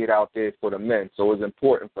you see it out there for the men. So it's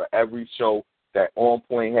important for every show that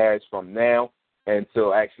OnPoint has from now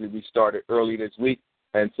until actually we started early this week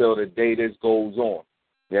until the day this goes on.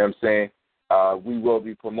 You know what I'm saying? We will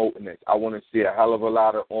be promoting this. I want to see a hell of a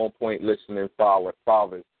lot of OnPoint listening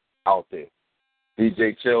fathers out there.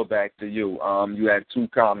 DJ CHiL, back to you. You had two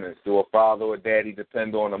comments. Do a father or daddy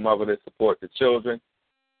depend on a mother to support the children?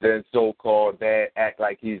 Then so-called dad act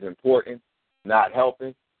like he's important, not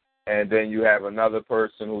helping. And then you have another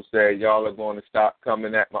person who said, y'all are going to stop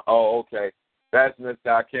coming at my, oh, okay. That's Mr.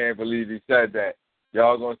 I can't believe he said that.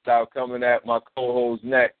 Y'all going to stop coming at my co-host's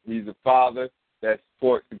neck. He's a father that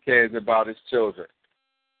supports and cares about his children.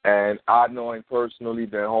 And I know him personally,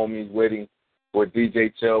 been homies with him, with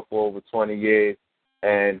DJ CHiL for over 20 years.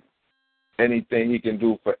 And anything he can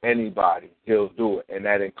do for anybody, he'll do it. And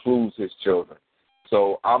that includes his children.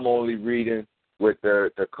 So I'm only reading what the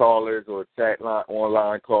callers or chat line,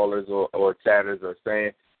 online callers or chatters are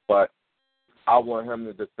saying, but I want him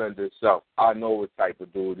to defend himself. I know what type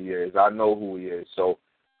of dude he is. I know who he is. So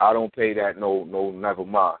I don't pay that no, never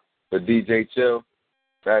mind. But DJ CHiL,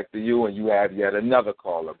 back to you, and you have yet another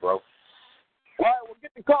caller, bro. All right, well,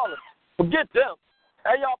 get the caller. Forget them.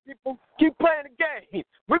 Hey, y'all people, keep playing the game.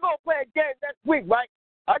 We're going to play a game next week, right?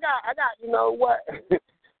 I got, you know what?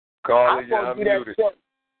 Caller, you're unmuted.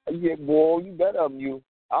 Yeah, boy, you better unmute.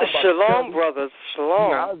 Shalom, brothers.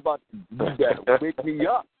 Shalom. I was about to, you better wake me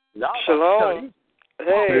up. Shalom.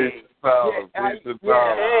 Hey. Peace and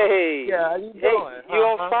power. Hey. Yeah, how you doing? You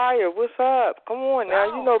on fire. What's up? Come on now.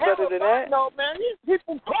 You know better than that. No, man. These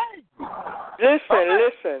people crazy.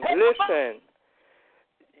 Listen.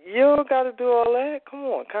 You don't got to do all that. Come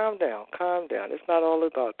on. Calm down. It's not all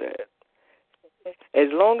about that. As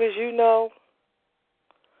long as you know,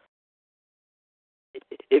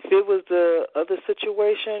 if it was the other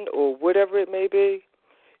situation or whatever it may be,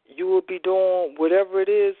 you will be doing whatever it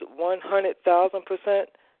is 100,000%.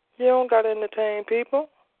 You don't got to entertain people.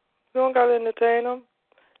 You don't got to entertain them.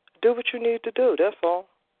 Do what you need to do. That's all.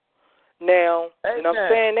 Now, and I'm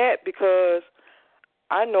saying that because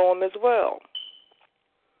I know him as well.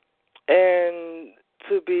 And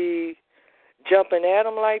to be jumping at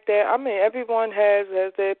him like that, I mean, everyone has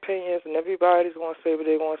their opinions, and everybody's going to say what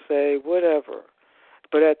they want to say, whatever.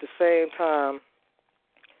 But at the same time,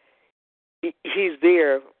 he's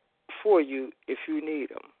there for you if you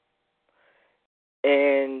need him.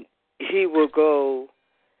 And he will go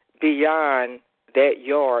beyond that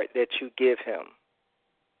yard that you give him.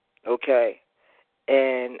 Okay?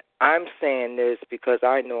 And I'm saying this because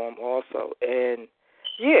I know him also. And,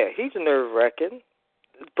 yeah, he's nerve-wracking,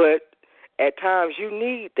 but at times you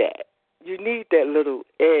need that. You need that little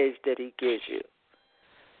edge that he gives you.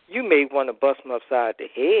 You may want to bust him upside the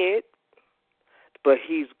head, but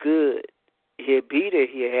he's good. He'll be there.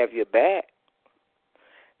 He'll have your back.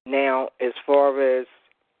 Now, as far as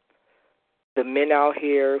the men out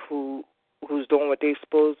here who's doing what they're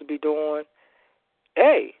supposed to be doing,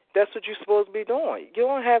 hey, that's what you're supposed to be doing. You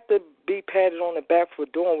don't have to be patted on the back for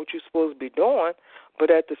doing what you're supposed to be doing,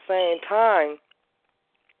 but at the same time,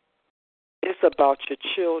 it's about your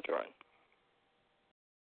children.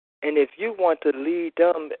 And if you want to lead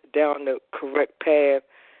them down the correct path,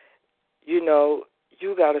 you know,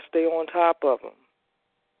 you got to stay on top of them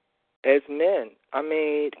as men. I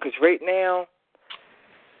mean, because right now,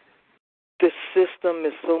 the system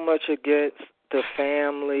is so much against the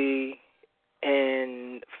family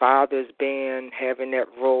and fathers having that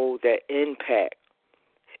role, that impact.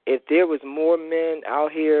 If there was more men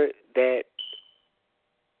out here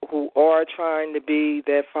who are trying to be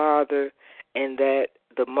that father, and that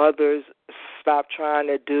the mothers stop trying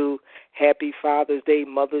to do Happy Father's Day,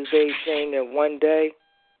 Mother's Day thing in one day,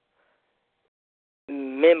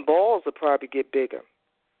 men balls will probably get bigger.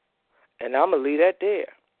 And I'm going to leave that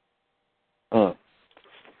there.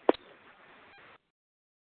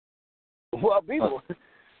 Well, people,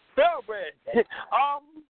 THoRoughBred.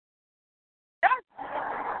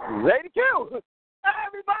 Lady Q,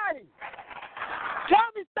 everybody,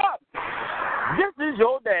 tell me something. This is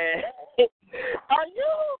your dad. Are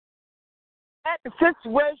you at the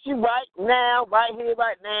situation right now, right here,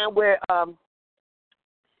 right now, where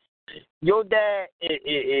your dad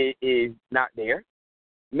is not there?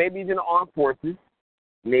 Maybe he's in the armed forces.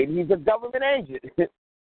 Maybe he's a government agent.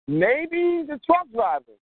 Maybe he's a truck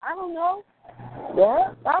driver. I don't know.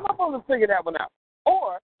 Yeah, how am I supposed to figure that one out?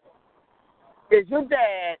 Or is your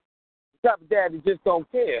dad the type of dad that just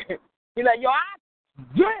don't care? He's like, yo, I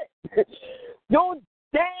get your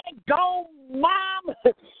dad gone mom.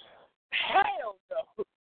 Hell no.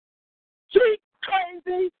 She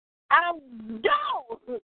crazy. I'm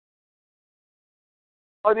gone.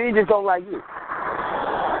 Or he just don't like you?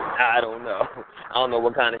 I don't know. I don't know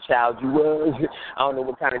what kind of child you was. I don't know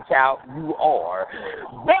what kind of child you are.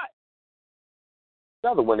 But the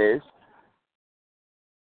other one is,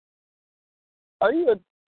 are you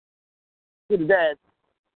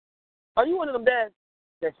one of them dads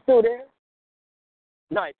that's still there?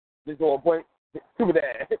 night, Mr. OnPoint, Super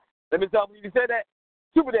Dad. Let me tell you said that.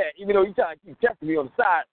 Super Dad, even though you trying to keep testing me on the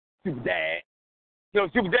side, Super Dad. You know,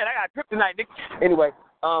 Super Dad, I got a trip tonight, Nick. Anyway,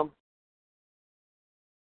 I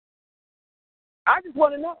just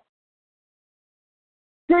want to know.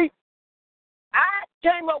 See, I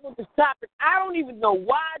came up with this topic. I don't even know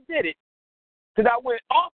why I did it, because I went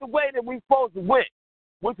off the way that we supposed to went,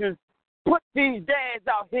 which is put these dads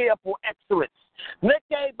out here for excellence. Let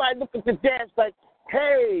everybody look at the dads like,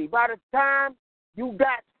 hey, by the time you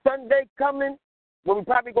got Sunday coming, well, we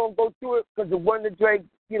probably going to go through it because the Wonder Drake,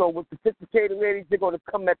 you know, with sophisticated ladies, they're going to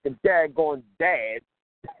come at the daggone dad.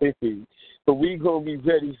 But we going to be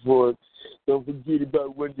ready for it. Don't forget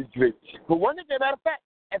about Wonder Drake. But Wonder Drake, matter of fact,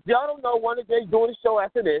 if y'all don't know, Wonder Drake's doing the show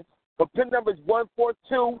after this. But pin number is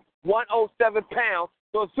 142-107 pounds.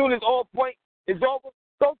 So as soon as OnPoint is over,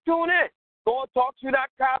 go tune in. Go on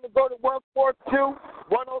TalkShoe.com and go to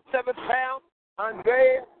 142-107 pounds.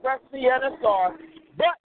 Andrea, Presley, NSR.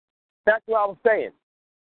 But that's what I was saying.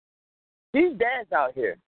 These dads out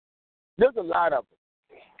here, there's a lot of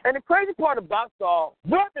them. And the crazy part about y'all,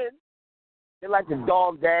 women, they're like the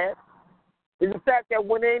dog dad, is the fact that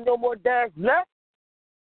when there ain't no more dads left,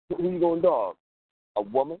 who you gonna dog? A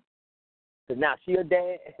woman? Because now she a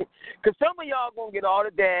dad? Because some of y'all gonna get all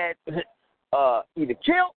the dads either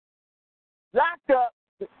killed, locked up,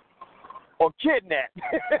 or kidnapped.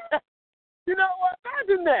 You know what?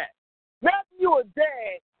 Imagine that. Imagine you a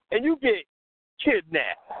dad and you get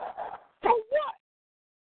kidnapped. For what?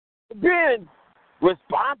 For being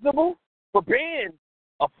responsible? For being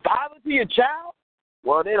a father to your child?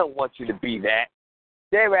 Well, they don't want you to be that.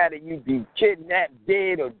 They'd rather you be kidnapped,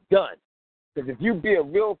 dead, or done. Because if you be a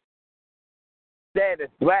real dad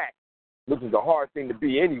that's black, which is a hard thing to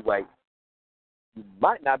be anyway, you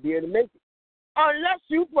might not be able to make it. Unless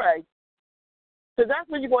you pray. Because that's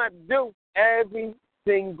what you're going to have to do every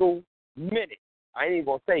single minute. I ain't even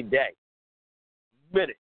going to say day.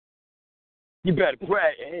 Minute. You better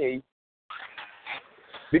pray, hey.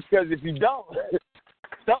 Because if you don't,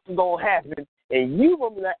 something's going to happen, and you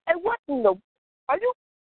going to be like, hey, what in the, are you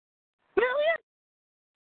serious?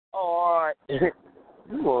 All right.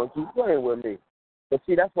 You want to keep playing with me. But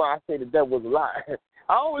see, that's why I say the devil's a lie.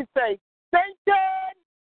 I always say, Satan,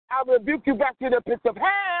 I rebuke you back to the pits of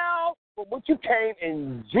hell from which you came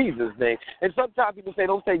in Jesus' name. And sometimes people say,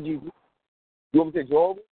 don't say Jesus. You want me to say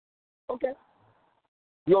Jehovah? Okay.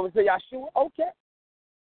 You want me to say Yahshua? Okay.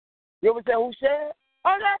 You want me to say Hussein?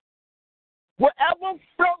 Okay. Whatever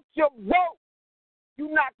floats your boat, you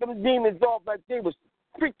knock them demons off like they was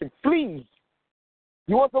freaking fleas.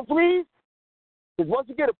 You want some fleas? Because once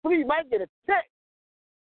you get a flea, you might get a tick.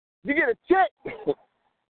 You get a tick.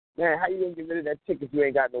 Man, how you going to get rid of that tick if you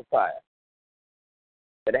ain't got no fire?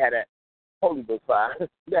 Better have that Holy Ghost fire. You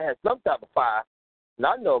gotta have some type of fire. And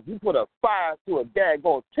I know if you put a fire to a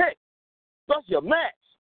daggone tick, plus your match,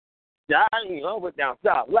 I went down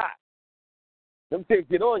south a lot. Them ticks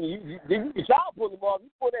get on you. You can try to pull them off. You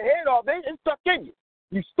pull their head off, it's stuck in you.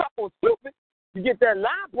 You stuck on stupid. You get that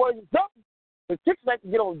Lyme poison, something. The ticks like to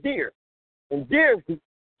get on deer. And deer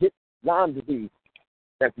get Lyme disease.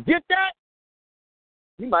 Now, if you get that,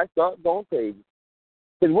 you might start going crazy.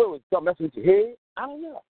 Because what was something messing with your head? I don't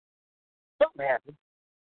know. Something happened.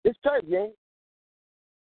 It's crazy, ain't it?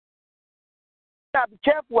 You gotta be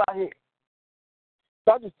careful out here.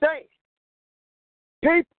 So I'm just saying,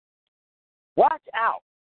 people, watch out.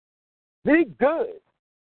 Be good.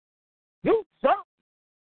 Do something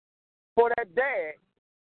for that dad.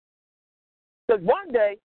 Because one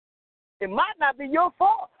day, it might not be your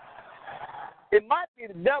fault. It might be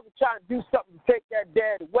the devil trying to do something to take that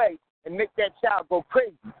dad away and make that child go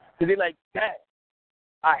crazy. Because they're like, Dad,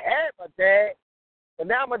 I had my dad, but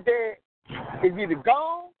now my dad is either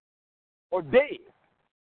gone or dead.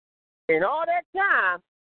 And all that time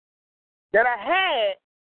that I had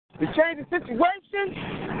to change the situation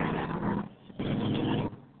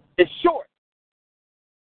is short.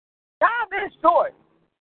 Time is short.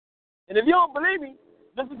 And if you don't believe me,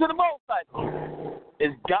 listen to the motorcycle.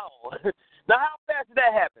 It's gone. Now, how fast did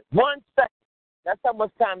that happen? 1 second. That's how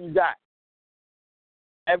much time you got.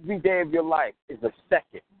 Every day of your life is a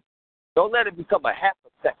second. Don't let it become a half a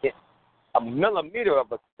second, a millimeter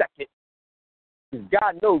of a second. Because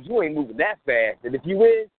God knows you ain't moving that fast. And if you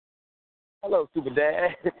is, hello, Super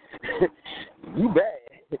Dad. You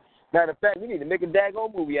bad. Matter of fact, we need to make a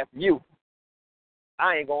daggone movie after you.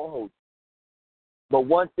 I ain't going to hold you. But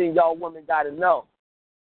one thing y'all women got to know.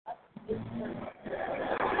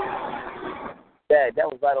 Dad, that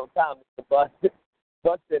was right on time, Mr. Bus.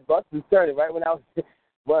 Bus was turning right when I was.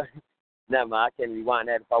 But never mind, I can't rewind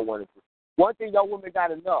that if I wanted to. One thing y'all women got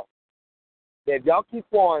to know. that if y'all keep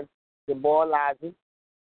on demoralizing,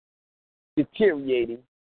 deteriorating,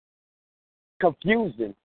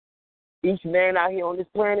 confusing each man out here on this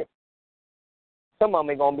planet, some of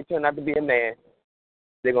them are going to turn out to be a man.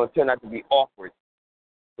 They're going to turn out to be awkward.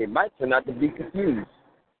 They might turn out to be confused.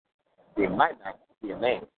 They might not be a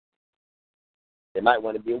man. They might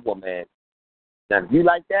want to be a woman. Now, if you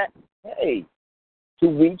like that, hey,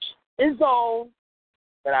 to each his own.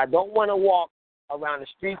 But I don't want to walk around the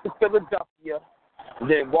streets of Philadelphia and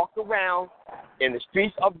then walk around in the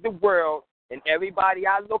streets of the world and everybody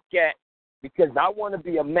I look at because I want to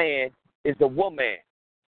be a man is a woman.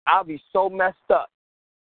 I'll be so messed up.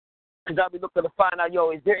 Because I'll be looking to find out,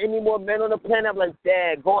 yo, is there any more men on the planet? I'm like,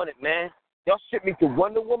 daggone it, man. Y'all ship me to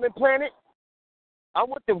Wonder Woman planet? I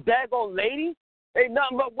want them daggone ladies? Ain't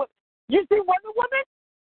nothing but what? You see Wonder Woman?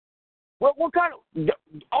 What kind of?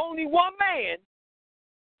 Only one man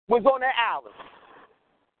was on that island.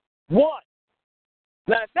 One.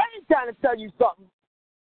 Now, if that ain't trying to tell you something,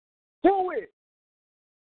 who is?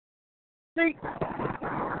 See,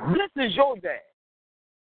 this is your dad.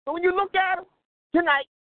 So when you look at him tonight,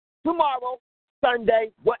 tomorrow,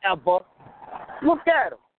 Sunday, whatever, look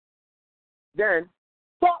at him. Then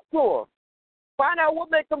talk to him. Find out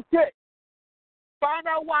what makes him tick. Find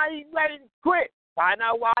out why he's ready to quit. Find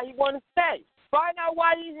out why he want to stay. Find out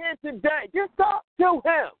why he's here today. Just talk to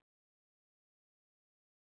him.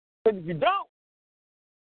 Because if you don't,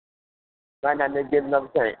 might not get another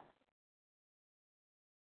chance.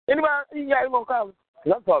 Anybody, you got any more comments?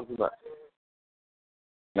 I'm talking too much.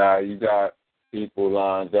 Now, you got people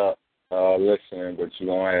lined up listening, but you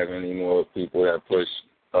don't have any more people that push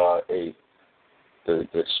A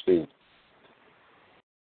to speak.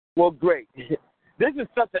 Well, great. This is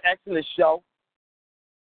such an excellent show.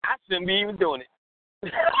 I shouldn't be even doing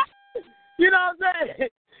it. You know what I'm saying?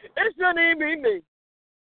 It shouldn't even be me.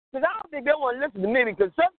 Because I don't think they want to listen to me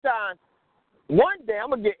because sometimes, one day, I'm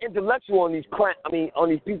going to get intellectual on these on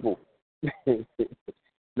these people.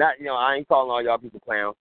 Not, I ain't calling all y'all people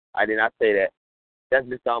clowns. I did not say that. That's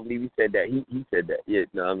just, I don't believe he said that. He said that. Yeah,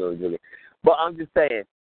 no, I'm not joking. But I'm just saying,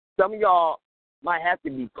 some of y'all might have to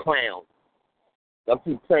be clowns. Y'all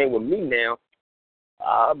keep playing with me now.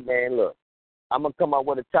 Man, look. I'm going to come up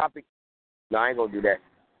with a topic. No, I ain't going to do that.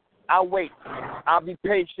 I'll wait. I'll be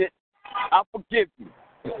patient. I'll forgive you.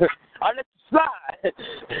 I'll let you slide.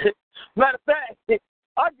 Matter of fact,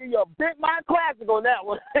 I'll give you a big mind classic on that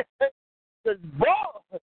one. Because, bro,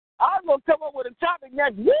 I was going to come up with a topic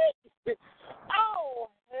next week. Oh,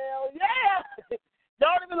 hell yeah.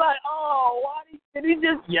 Y'all be like, oh, why did he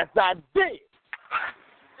just? Yes, I did.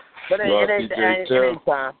 But it ain't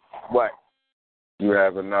time. What? You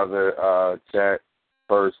have another chat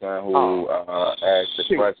person who asked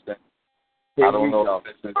the question. I don't know if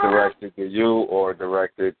this is directed to you or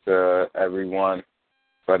directed to everyone,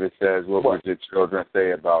 but it says, what would your children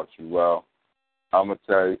say about you? Well, I'm going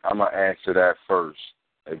to answer that first,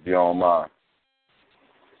 if you don't mind.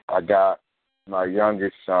 I got my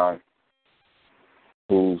youngest son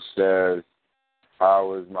who says,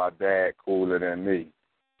 how is my dad cooler than me?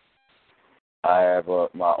 I have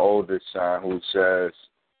my oldest son who says,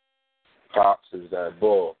 Pops is that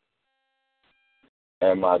bull.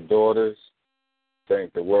 And my daughters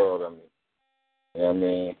think the world of me. You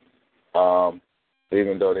know what I mean?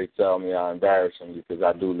 Even though they tell me I embarrass them because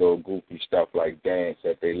I do little goofy stuff like dance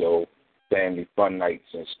at their little family fun nights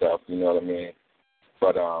and stuff, you know what I mean?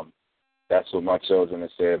 But that's what my children have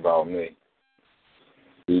said about me.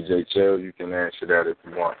 DJ CHiL, you can answer that if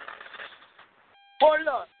you want. Well,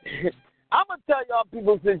 look, I'm going to tell y'all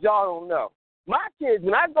people since y'all don't know. My kids,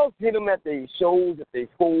 when I go see them at their shows, at their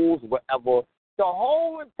schools, whatever, the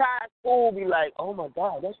whole entire school be like, oh, my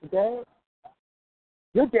God, that's your dad?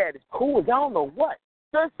 Your dad is cool as I don't know what.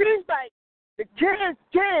 So it seems like the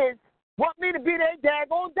kids want me to be their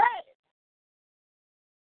daggone dad.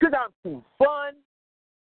 Because I'm too fun,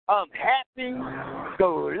 I'm happy,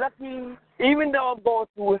 so lucky, even though I'm going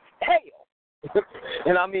through hell.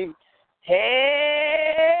 And I mean, hell.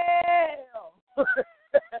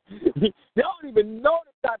 They don't even know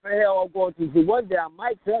the type of hell I'm going through. So one day I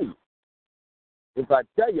might tell you. If I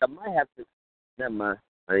tell you, I might have to. Never mind.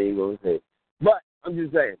 I ain't going to say it. But I'm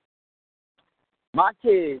just saying, my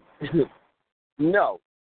kids, no.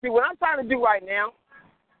 See, what I'm trying to do right now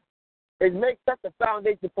is make such a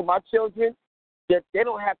foundation for my children that they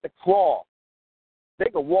don't have to crawl. They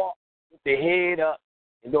can walk with their head up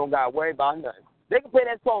and don't got to worry about nothing. They can play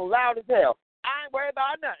that song loud as hell. I ain't worried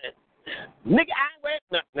about nothing. Nigga, I ain't worried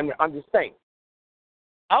about nothing. I'm just saying.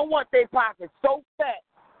 I want their pockets so fat,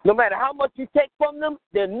 no matter how much you take from them,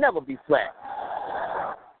 they'll never be flat.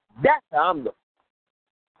 That's how I'm looking.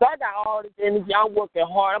 So I got all this energy. I'm working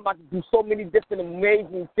hard. I'm about to do so many different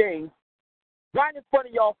amazing things right in front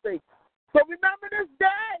of y'all face. So remember this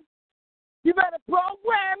day. You better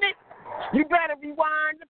program it. You better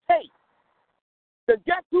rewind the tape. So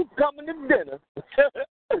guess who's coming to dinner?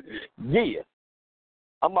 Yeah.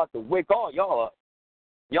 I'm about to wake all y'all up.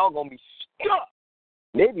 Y'all gonna be stuck.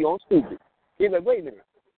 Maybe on stupid. He's like, wait a minute.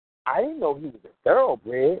 I didn't know he was a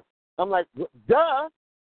thoroughbred. I'm like, duh.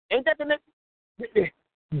 Ain't that the next?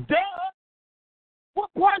 Duh.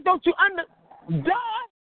 What part don't you under? Duh.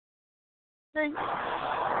 See,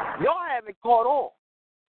 y'all haven't caught on.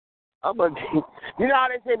 You know how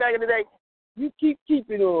they say back in the day, you keep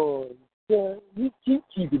keeping on. Yeah, you keep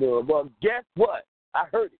keeping on. Well, guess what? I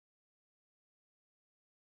heard it.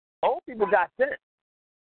 Old people got sense.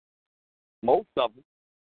 Most of them.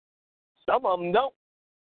 Some of them don't.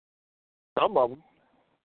 Some of them.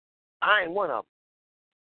 I ain't one of them.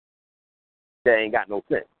 They ain't got no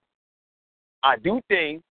sense. I do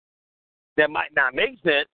things that might not make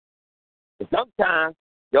sense, but sometimes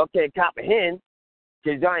y'all can't comprehend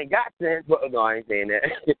because y'all ain't got sense. But no, I ain't saying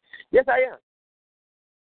that. Yes, I am.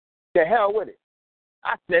 The hell with it.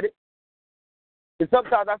 I said it. And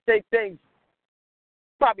sometimes I say things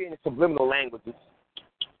probably in the subliminal languages.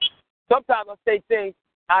 Sometimes I say things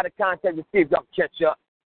out of context to see if y'all can catch up.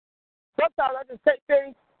 Sometimes I just say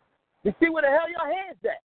things to see where the hell your head's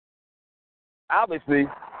at. Obviously,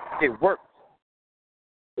 it works.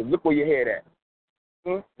 So look where your head at.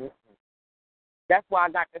 Mm-hmm. That's why I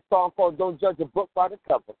got this song called Don't Judge a Book by the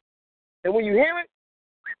Cover. And when you hear it,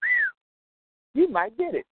 you might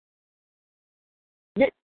get it.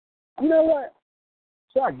 You know what?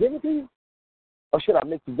 Should I give it to you? Or should I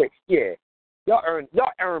make you wait? Yeah. Y'all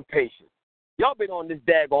earn patience. Y'all been on this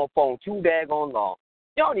daggone phone too daggone long.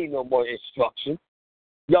 Y'all need no more instruction.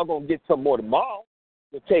 Y'all gonna get some more tomorrow.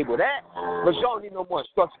 The table that. But y'all need no more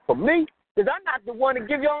instruction from me. Because I'm not the one to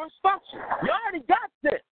give y'all instruction. Y'all already got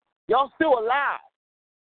this. Y'all still alive.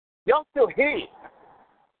 Y'all still here.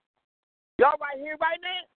 Y'all right here right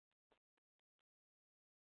now.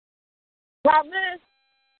 Problem is,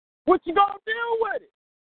 what you gonna do with it?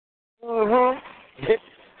 Mm-hmm.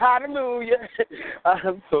 Hallelujah.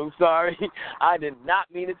 I'm so sorry. I did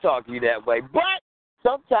not mean to talk to you that way. But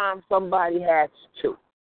sometimes somebody has to.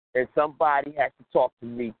 And somebody has to talk to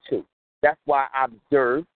me too. That's why I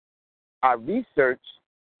observe, I research,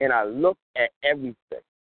 and I look at everything.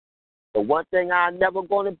 The one thing I'm never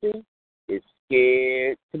going to be is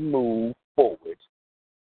scared to move forward.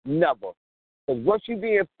 Never. Because once you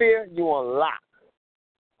be in fear, you're unlocked.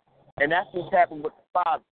 And that's what's happened with the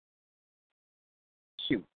father.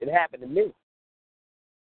 Shoot, it happened to me.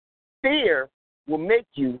 Fear will make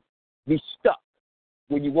you be stuck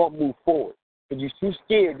when you won't move forward. Because you're too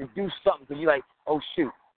scared to do something. Because you're like, oh,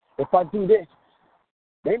 shoot, if I do this,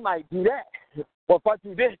 they might do that. Or if I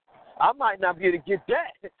do this, I might not be able to get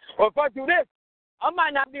that. Or if I do this, I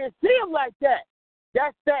might not be able to see them like that.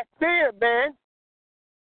 That's that fear, man.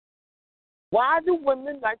 Why do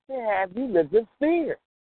women like to have you live in fear?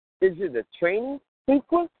 Is it a training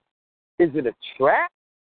sequence? Is it a trap?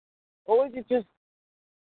 Or is it just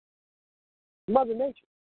Mother Nature?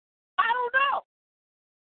 I don't know.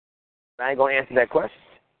 I ain't going to answer that question.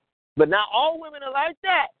 But not all women are like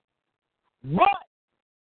that. But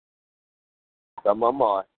some of them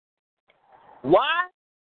are. Why?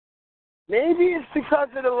 Maybe it's because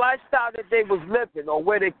of the lifestyle that they was living or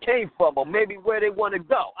where they came from or maybe where they want to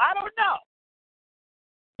go. I don't know.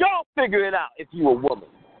 Y'all figure it out if you're a woman.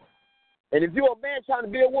 And if you're a man trying to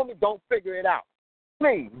be a woman, don't figure it out.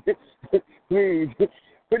 Please. Please.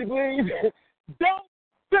 Pretty please. Don't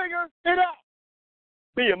figure it out.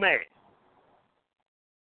 Be a man.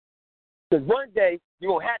 Because one day,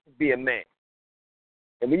 you're going to have to be a man.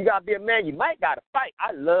 And when you got to be a man, you might got to fight.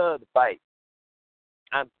 I love to fight.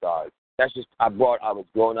 I'm sorry. That's just, I was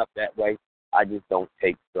growing up that way. I just don't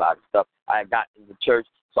take a lot of stuff. I got in the church,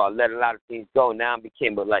 so I let a lot of things go. Now I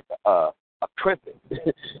became like a crippin'.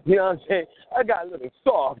 You know what I'm saying? I got a little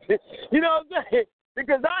soft. You know what I'm saying?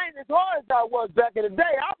 Because I ain't as hard as I was back in the day.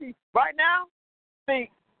 I'll be, right now, see,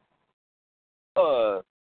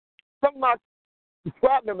 some of my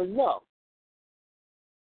squad members know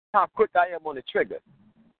how quick I am on the trigger.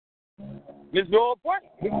 Mr. OnPoint,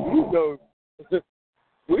 you know,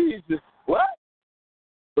 we used to, what?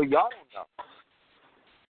 But y'all don't know.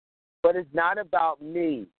 But it's not about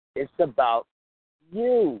me. It's about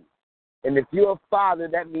you. And if you're a father,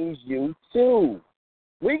 that means you too.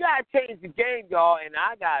 We got to change the game, y'all, and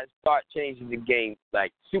I got to start changing the game,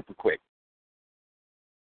 like, super quick.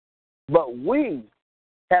 But we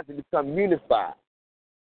have to become unified.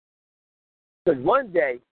 Because one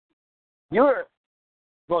day, you're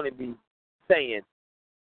going to be saying,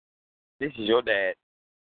 this is your dad.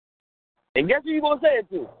 And guess who you're going to say it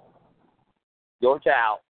to? Your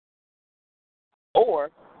child. Or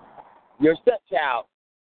your stepchild,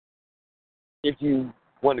 if you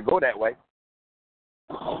want to go that way.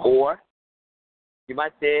 Or you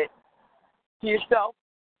might say it to yourself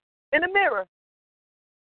in the mirror.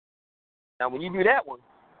 Now, when you do that one,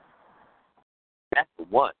 that's the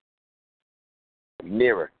one. The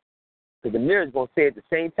mirror. Because the mirror is going to say it at the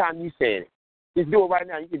same time you saying it. Just do it right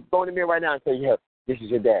now. You can go in the mirror right now and say, yeah, this is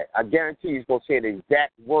your dad. I guarantee you he's going to say the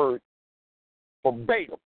exact word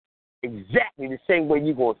verbatim. Exactly the same way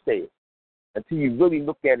you're going to say it. Until you really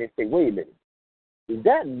look at it and say, wait a minute. Is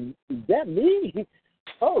that me?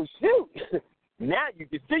 Oh, shoot. Now you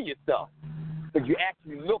can see yourself. Because you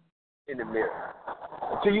actually look in the mirror.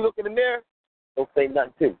 Until you look in the mirror, don't say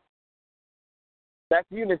nothing to you. Back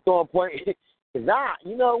to you, Mr. OnPoint. Because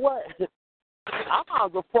you know what? I might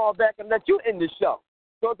as well fall back and let you end the show.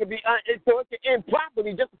 So it can end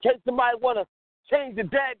properly just in case somebody want to change the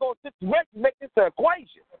daggone situation, make this an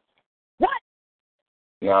equation. What?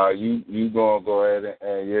 No, you gonna go ahead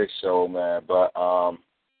and end your show, man. But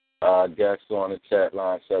a guest on the chat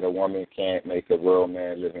line said a woman can't make a real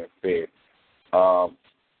man live in fear.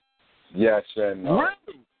 Yes and no.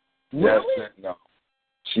 Really? Yes and no.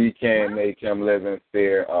 She can't make him live in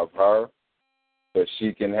fear of her, but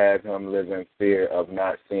she can have him live in fear of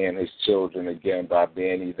not seeing his children again by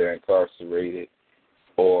being either incarcerated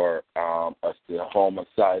or a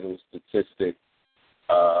homicidal statistic.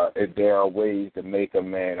 If there are ways to make a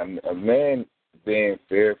man being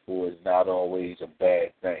fearful is not always a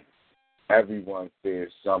bad thing. Everyone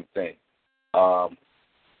fears something. A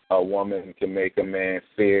woman can make a man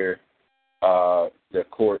fear the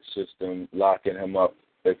court system locking him up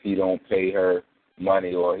if he don't pay her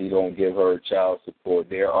money or he don't give her child support.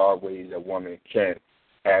 There are ways a woman can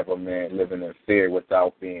have a man living in fear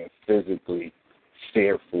without being physically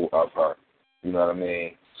fearful of her. You know what I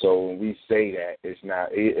mean? So when we say that, it's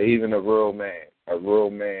not even a real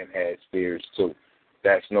man has fears too.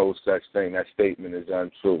 That's no such thing. That statement is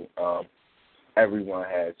untrue. Everyone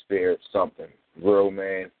has fear of something. Real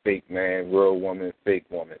man, fake man, real woman, fake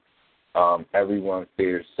woman. Everyone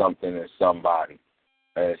fears something and somebody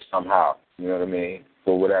somehow. You know what I mean?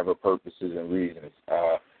 For whatever purposes and reasons.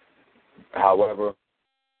 However,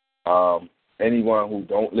 anyone who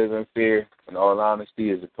don't live in fear, in all honesty,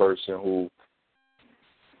 is a person who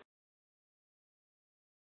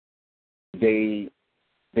they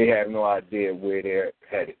have no idea where they're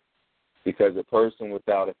headed. Because a person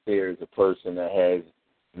without a fear is a person that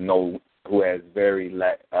who has very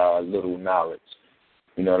little knowledge.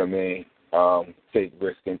 You know what I mean? Take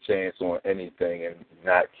risk and chance on anything and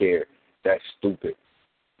not care. That's stupid.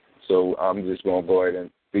 So I'm just going to go ahead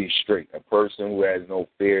and be straight. A person who has no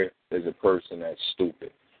fear is a person that's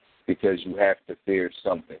stupid because you have to fear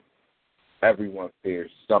something. Everyone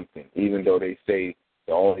fears something, even though they say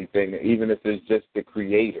the only thing, even if it's just the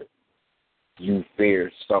creator, you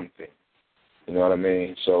fear something. You know what I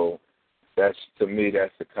mean? So to me,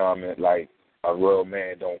 that's a comment like a real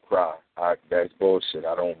man don't cry. That's bullshit.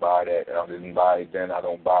 I don't buy that. I didn't buy it then. I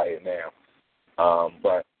don't buy it now.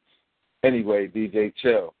 But anyway, DJ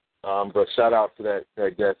CHiL. But shout out to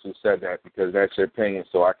that guest who said that because that's your opinion,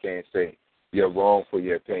 so I can't say you're wrong for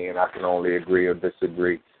your opinion. I can only agree or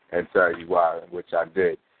disagree and tell you why, which I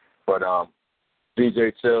did. But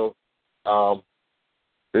DJ CHiL,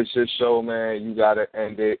 it's your show, man. You got to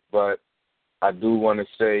end it. But I do want to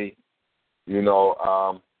say, to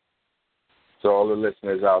all the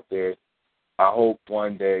listeners out there, I hope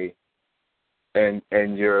one day in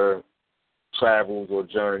your travels or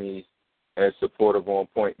journeys and support of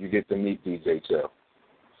OnPoint, you get to meet DJ CHiL.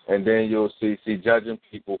 And then you'll see, judging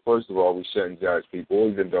people, first of all, we shouldn't judge people,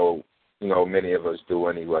 even though, many of us do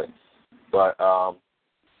anyway. But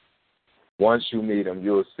once you meet him,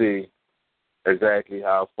 you'll see exactly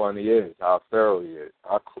how fun he is, how thorough he is,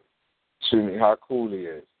 how cool he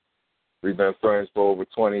is. We've been friends for over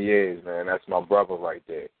 20 years, man. That's my brother right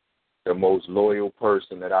there. The most loyal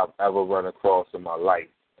person that I've ever run across in my life,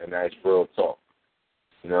 and that's real talk.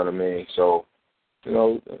 You know what I mean? So,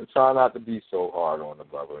 try not to be so hard on the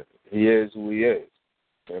brother. He is who he is.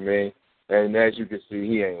 You know what I mean? And as you can see,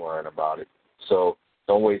 he ain't worrying about it. So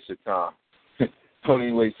don't waste your time. Don't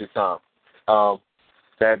even waste your time.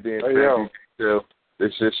 That being said,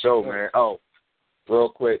 it's your show, man. Oh, real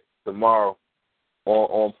quick, tomorrow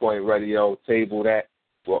on OnPoint Radio, table that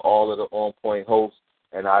with all of the OnPoint hosts,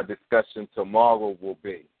 and our discussion tomorrow will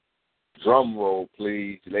be, drum roll,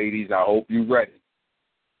 please, ladies. I hope you're ready.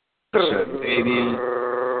 Ladies,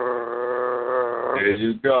 there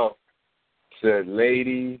you go. said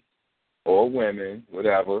ladies or women,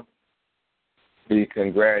 whatever, be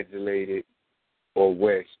congratulated or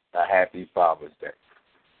wish a happy Father's Day.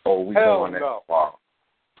 Oh, we going in tomorrow.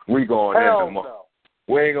 We going in tomorrow. No.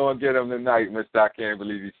 We ain't going to get them tonight, Mr. I can't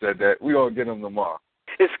believe you said that. We going to get them tomorrow.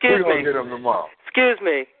 Excuse me. We going to get them tomorrow. Excuse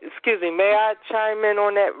me. May I chime in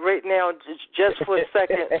on that right now just for a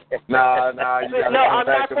second? Nah, you gotta no, I'm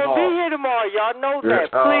not going to be here tomorrow. Y'all know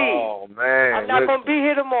that, please. Oh, man. I'm not going to be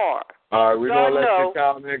here tomorrow. All right, we're going to let your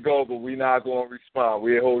comment go, but we're not going to respond.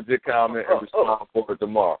 We'll hold your comment and respond for it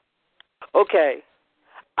tomorrow. Okay.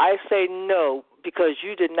 I say no because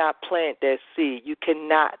you did not plant that seed. You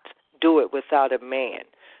cannot do it without a man.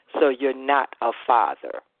 So you're not a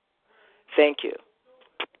father. Thank you.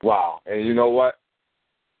 Wow. And you know what?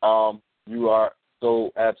 You are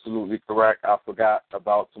so absolutely correct. I forgot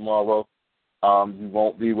about tomorrow. You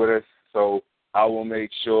won't be with us, so I will make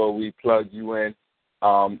sure we plug you in,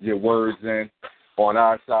 your words in on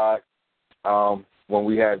our side when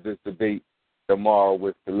we have this debate tomorrow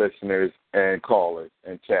with the listeners and callers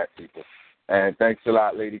and chat people. And thanks a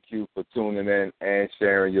lot, Lady Q, for tuning in and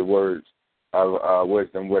sharing your words of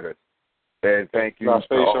wisdom with us. And thank you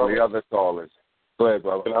to all the other callers. Go ahead,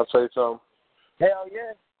 brother. Can I say something? Hell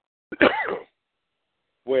yeah.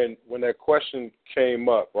 When that question came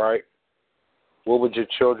up, right? What would your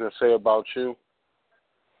children say about you?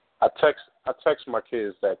 I text my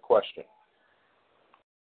kids that question.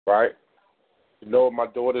 Right? You know what my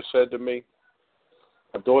daughter said to me?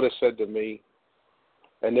 My daughter said to me,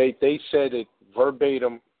 and they said it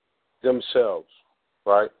verbatim themselves,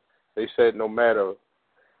 right? They said no matter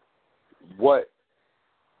what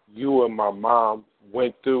you and my mom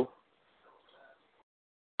went through,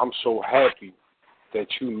 I'm so happy that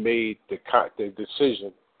you made the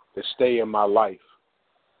decision to stay in my life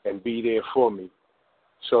and be there for me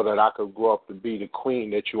so that I could grow up to be the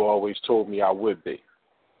queen that you always told me I would be.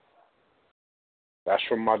 That's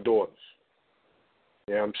from my daughters.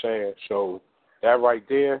 You know what I'm saying? So that right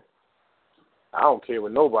there, I don't care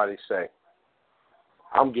what nobody say.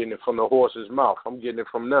 I'm getting it from the horse's mouth. I'm getting it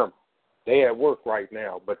from them. They at work right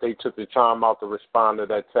now, but they took the time out to respond to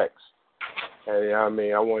that text. And, you know what I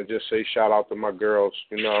mean? I want to just say shout out to my girls.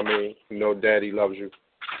 You know what I mean? You know Daddy loves you.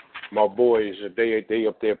 My boys, they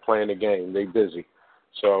up there playing the game. They busy.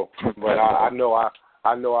 So, but I know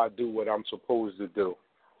I do what I'm supposed to do.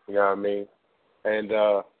 You know what I mean? And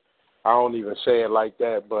I don't even say it like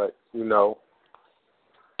that, but you know,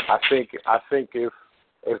 I think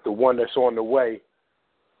if the one that's on the way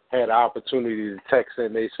had the opportunity to text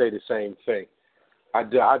in, they say the same thing. I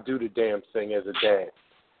do the damn thing as a dad,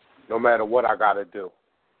 no matter what I got to do.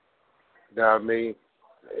 You know what I mean?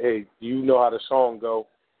 Hey, you know how the song go.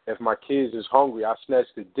 If my kids is hungry, I snatch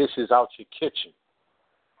the dishes out your kitchen.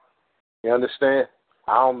 You understand?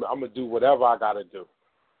 I'm going to do whatever I got to do.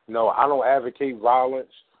 You know, I don't advocate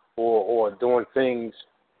violence or doing things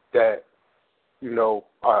that, you know,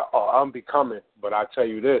 are unbecoming. But I tell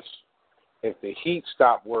you this, if the heat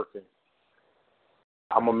stop working,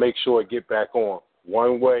 I'm going to make sure it get back on,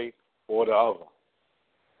 one way or the other.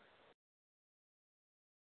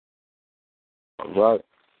 All right.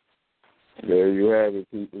 There you have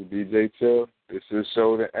it, people. DJ CHiL, this is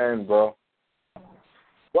show to end, bro.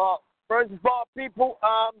 Well, first of all, people,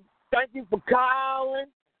 thank you for calling.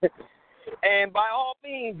 And by all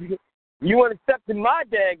means, you want to step in my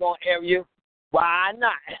daggone area, why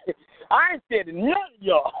not? I ain't scared of none of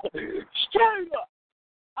y'all. Straight up.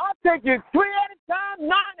 I'll take you 3 at a time,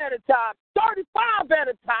 9 at a time, 35 at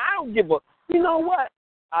a time. I don't give a, you know what?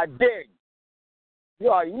 I dare you. You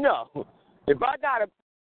already know.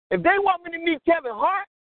 If they want me to meet Kevin Hart,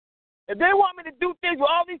 if they want me to do things with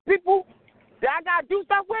all these people that I got to do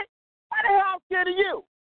stuff with, why the hell I'm scared of you?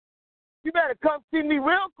 You better come see me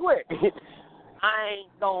real quick. I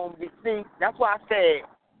ain't going to be seen. That's why I said,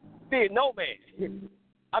 fear no man.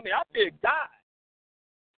 I mean, I fear God.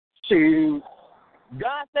 Shoot.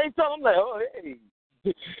 God say something, I'm like, oh,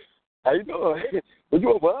 hey. How you doing? What you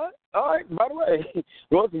want, what? All right, by the way,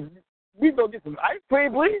 we go get some ice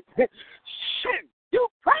cream, please? Shoot, you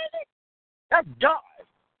crazy? That's God.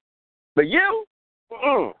 But you?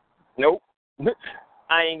 Nope.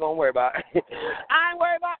 I ain't going to worry about it. I ain't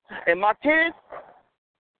worried about it. And my kids,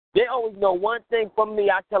 they always know one thing from me.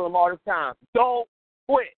 I tell them all the time, don't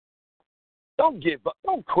quit. Don't give up.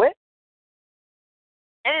 Don't quit.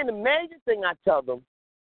 And the major thing I tell them,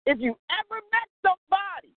 if you ever met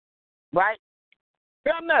somebody, right?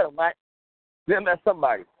 If you met them, right? If you met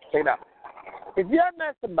somebody, check it out. If you ever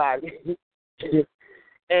met somebody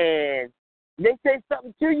and they say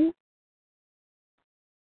something to you,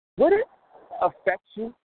 would it affect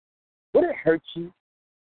you? Would it hurt you?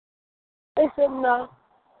 They said no.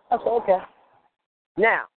 I said, okay.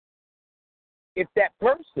 Now, if that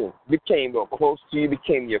person became real close to you,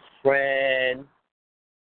 became your friend,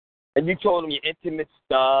 and you told them your intimate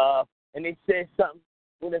stuff, and they said something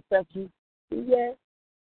would affect you, yeah.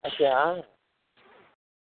 I said,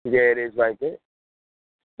 there it is right there.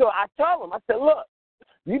 So I told them, I said, look,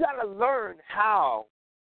 you got to learn how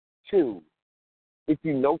to, if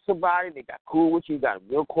you know somebody, they got cool with you, got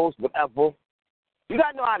real close, whatever, you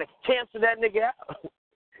got to know how to cancel that nigga out.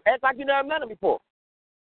 Act like you never met him before.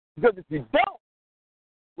 Because if you don't,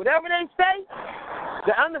 whatever they say,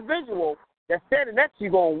 the individual that's standing next to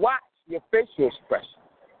you going to watch your facial expression.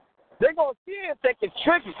 They're going to see if they can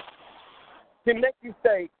trigger you to make you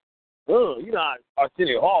say, you know how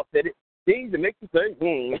Arsenio Hall said it, things that make you say,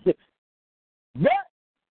 But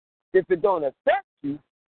if it don't affect you,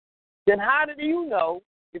 then how do you know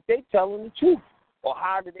if they telling the truth? Or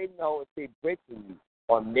how do they know if they breaking you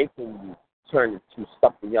or making you turn into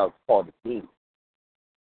something else called a demon?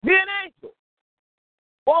 Be an angel.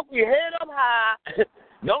 Walk with your head up high.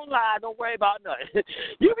 Don't lie. Don't worry about nothing.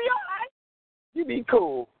 You be all right. You be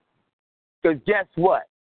cool. Because guess what?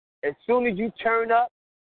 As soon as you turn up,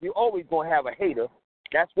 you're always going to have a hater.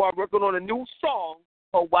 That's why I'm working on a new song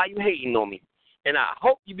called Why You Hating On Me. And I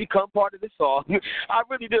hope you become part of the song. I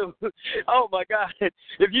really do. Oh, my God.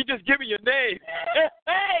 If you just give me your name.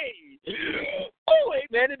 Hey. Oh,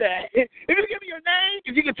 amen to that. If you give me your name,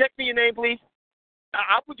 if you can text me your name, please,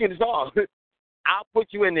 I'll put you in the song. I'll put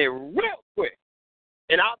you in there real quick.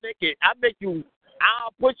 And I'll put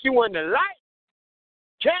you in the light.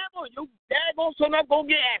 Camera, you daggone son up gonna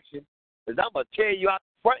get action. Because I'm going to tear you out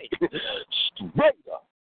the frame. Straight up.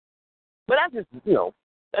 But that's just,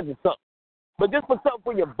 that's just something. But just for something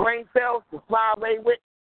for your brain cells to fly away with,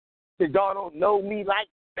 because y'all don't know me like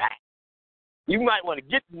that. You might want to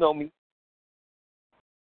get to know me.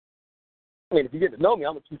 I mean, if you get to know me,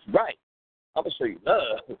 I'm going to treat you right. I'm going to show you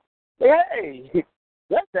love. Hey,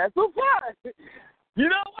 let's have some fun. You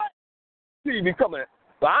know what? See,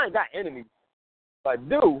 but I ain't got enemies. If I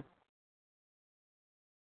do,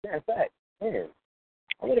 matter of fact, man,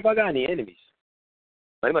 I wonder if I got any enemies.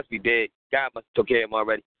 Well, they must be dead. God must have took care of them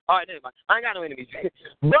already. All right, never mind. I ain't got no enemies.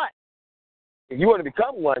 But if you want to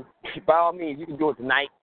become one, by all means, you can do it tonight.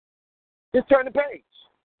 Just turn the page.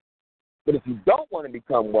 But if you don't want to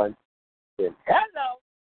become one, then hello.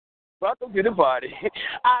 Welcome to the party.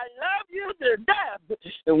 I love you to death,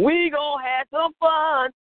 and we gonna have some fun.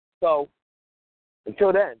 So,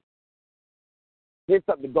 until then, here's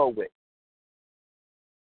something to go with.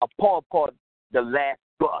 A poem called The Last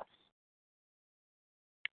Bus.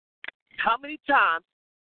 How many times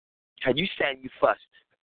have you sat and you fussed,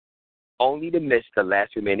 only to miss the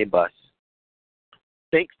last remaining bus?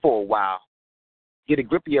 Think for a while. Get a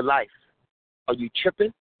grip of your life. Are you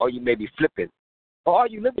tripping, or you may be flipping? Or are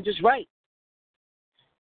you living just right?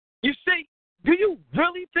 You see, do you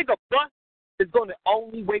really think a bus is going to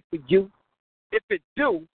only wait for you? If it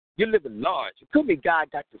do, you're living large. It could be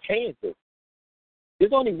God got his hands in.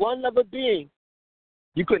 There's only one lover being.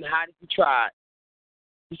 You couldn't hide if you tried.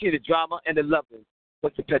 You see the drama and the loving.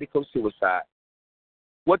 What's the petticoat suicide?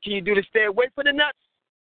 What can you do to stay away from the nuts?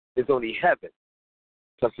 There's only heaven.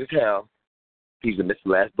 Plus there's hell. He's the Mr.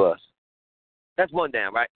 Last Bus. That's one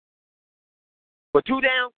down, right? For two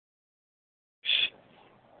down,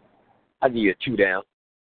 I'll give you a two down.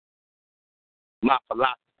 My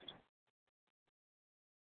philosophy.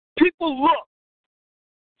 People look,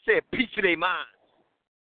 say a piece of their minds,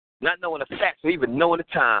 not knowing the facts or even knowing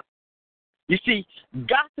the time. You see,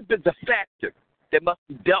 gossip is a factor that must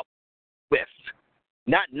be dealt with,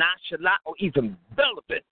 not nonchalant or even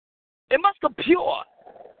relevant. It must come pure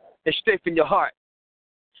and straight from your heart,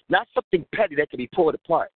 not something petty that can be pulled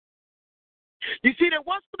apart. You see, that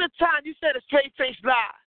once upon a time you said a straight-faced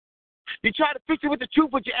lie. You tried to fix it with the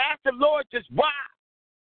truth, but you asked the Lord just why.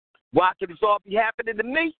 Why could this all be happening to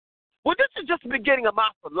me? Well, this is just the beginning of my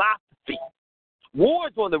philosophy.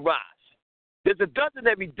 Wars on the rise. There's a dozen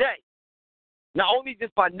every day. Not only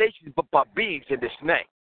just by nations, but by beings in dismay.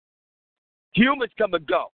 Humans come and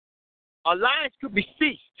go. Alliance could be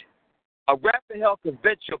ceased. A rapid hell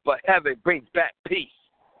convention, but heaven brings back peace.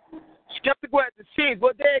 Skeptical as it seems,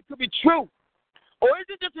 one day it could be true. Or is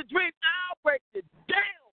it just a dream? I'll break it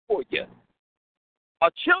down for you.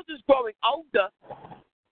 Our children's growing older.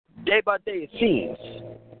 Day by day it seems.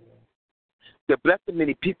 To bless the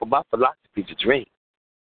many people, my philosophy is a dream.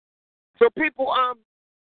 So people,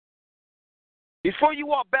 before you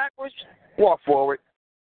walk backwards, walk forward.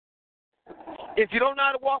 If you don't know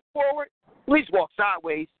how to walk forward, at least walk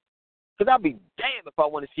sideways. Because I'll be damned if I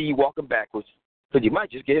want to see you walking backwards. Because you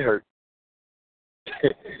might just get hurt.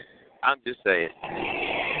 I'm just saying.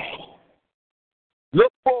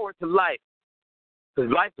 Look forward to life,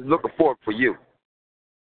 because life is looking forward for you.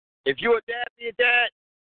 If you're a dad, be a dad.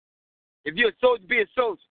 If you're a soldier, be a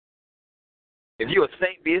soldier. If you're a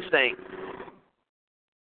saint, be a saint.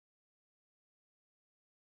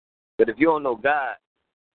 But if you don't know God,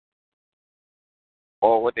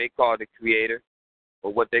 or what they call the Creator,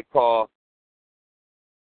 or what they call,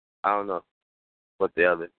 I don't know what the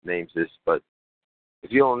other names is, but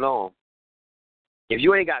if you don't know Him, if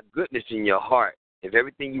you ain't got goodness in your heart, if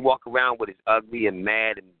everything you walk around with is ugly and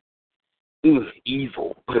mad and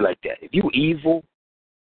evil, put it like that. If you evil,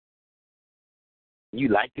 you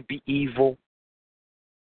like to be evil,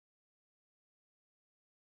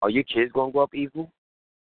 are your kids going to grow up evil?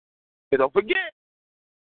 But don't forget,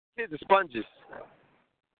 kids are sponges.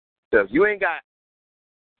 So if you ain't got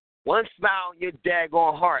one smile on your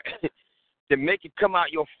daggone heart to make it come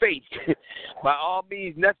out your face by all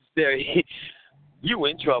means necessary, you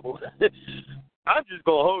in trouble. I'm just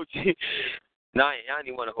going to hold you. No, I ain't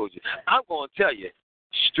even want to hold you. I'm going to tell you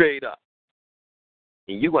straight up.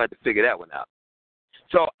 And you're going to have to figure that one out.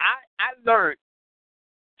 So I learned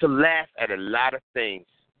to laugh at a lot of things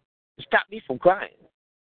to stop me from crying.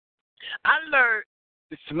 I learned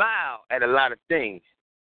to smile at a lot of things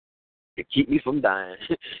to keep me from dying.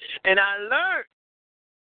 And I learned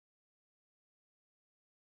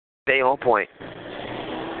to stay on point.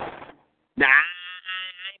 Now,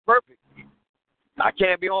 I ain't perfect. I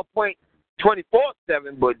can't be on point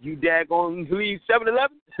 24/7, but you daggone leave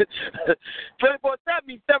 7-Eleven? 24/7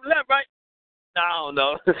 means 7-Eleven, right? I don't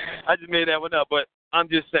know. I just made that one up, but I'm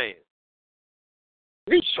just saying.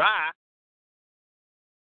 At least try.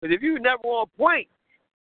 Because if you never on point,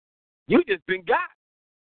 you just been got.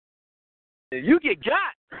 If you get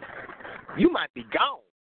got, you might be gone.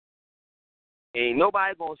 Ain't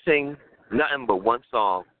nobody gonna sing nothing but one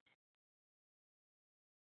song.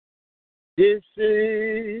 This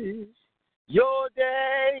is your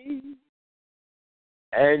day,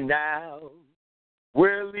 and now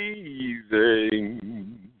we're leaving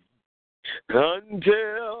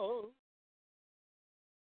until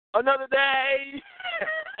another day.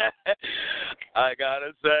 I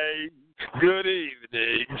gotta say good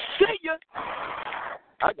evening. See ya.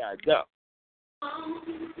 I gotta go.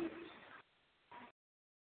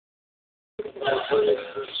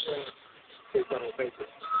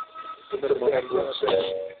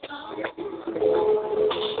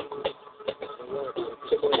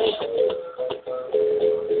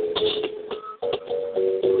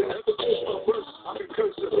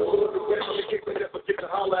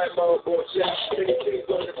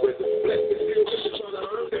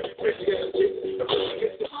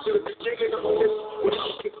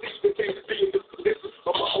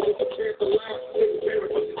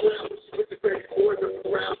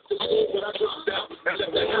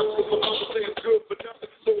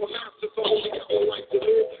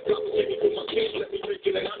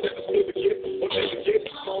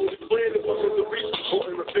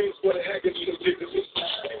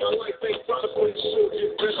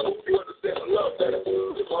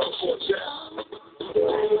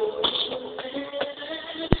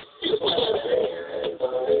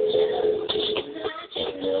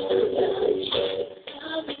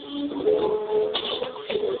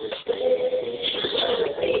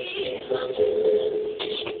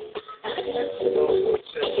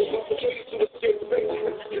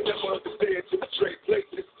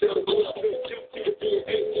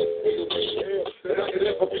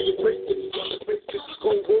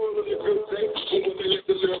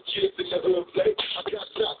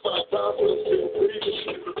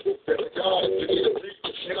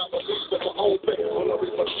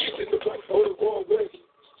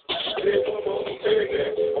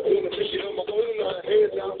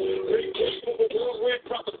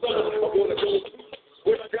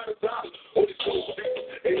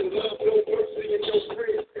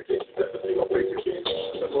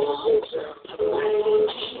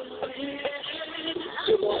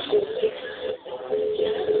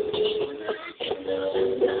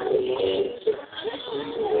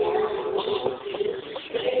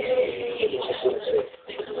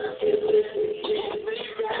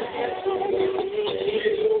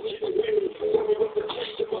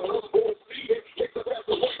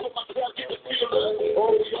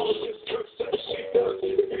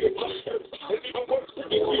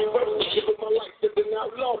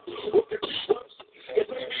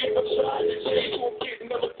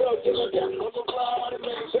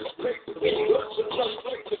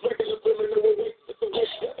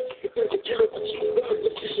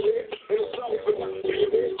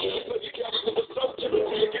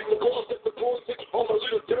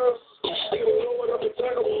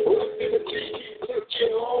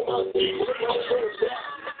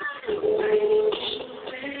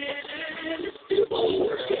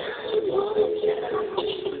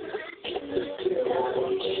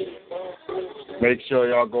 Make sure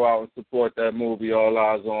y'all go out and support that movie, All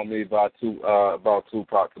Eyes on Me, about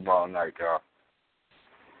Tupac tomorrow night, y'all.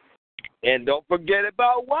 And don't forget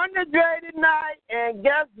about Wonder Dre tonight. And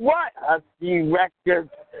guess what? I see records.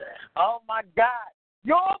 Oh, my God.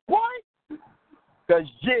 You're on point? Because,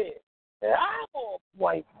 yeah, I'm on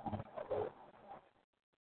point.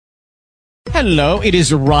 Hello, it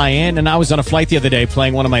is Ryan, and I was on a flight the other day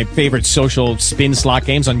playing one of my favorite social spin slot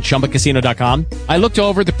games on ChumbaCasino.com. I looked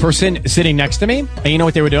over at the person sitting next to me, and you know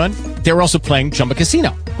what they were doing? They were also playing Chumba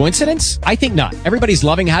Casino. Coincidence? I think not. Everybody's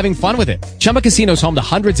loving having fun with it. Chumba Casino is home to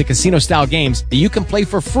hundreds of casino-style games that you can play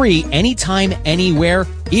for free anytime, anywhere,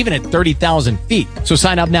 even at 30,000 feet. So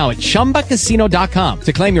sign up now at ChumbaCasino.com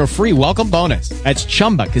to claim your free welcome bonus. That's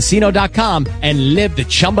ChumbaCasino.com and live the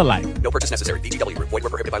Chumba life. No purchase necessary. VGW. Void where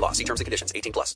prohibited by law. See terms and conditions. 18+.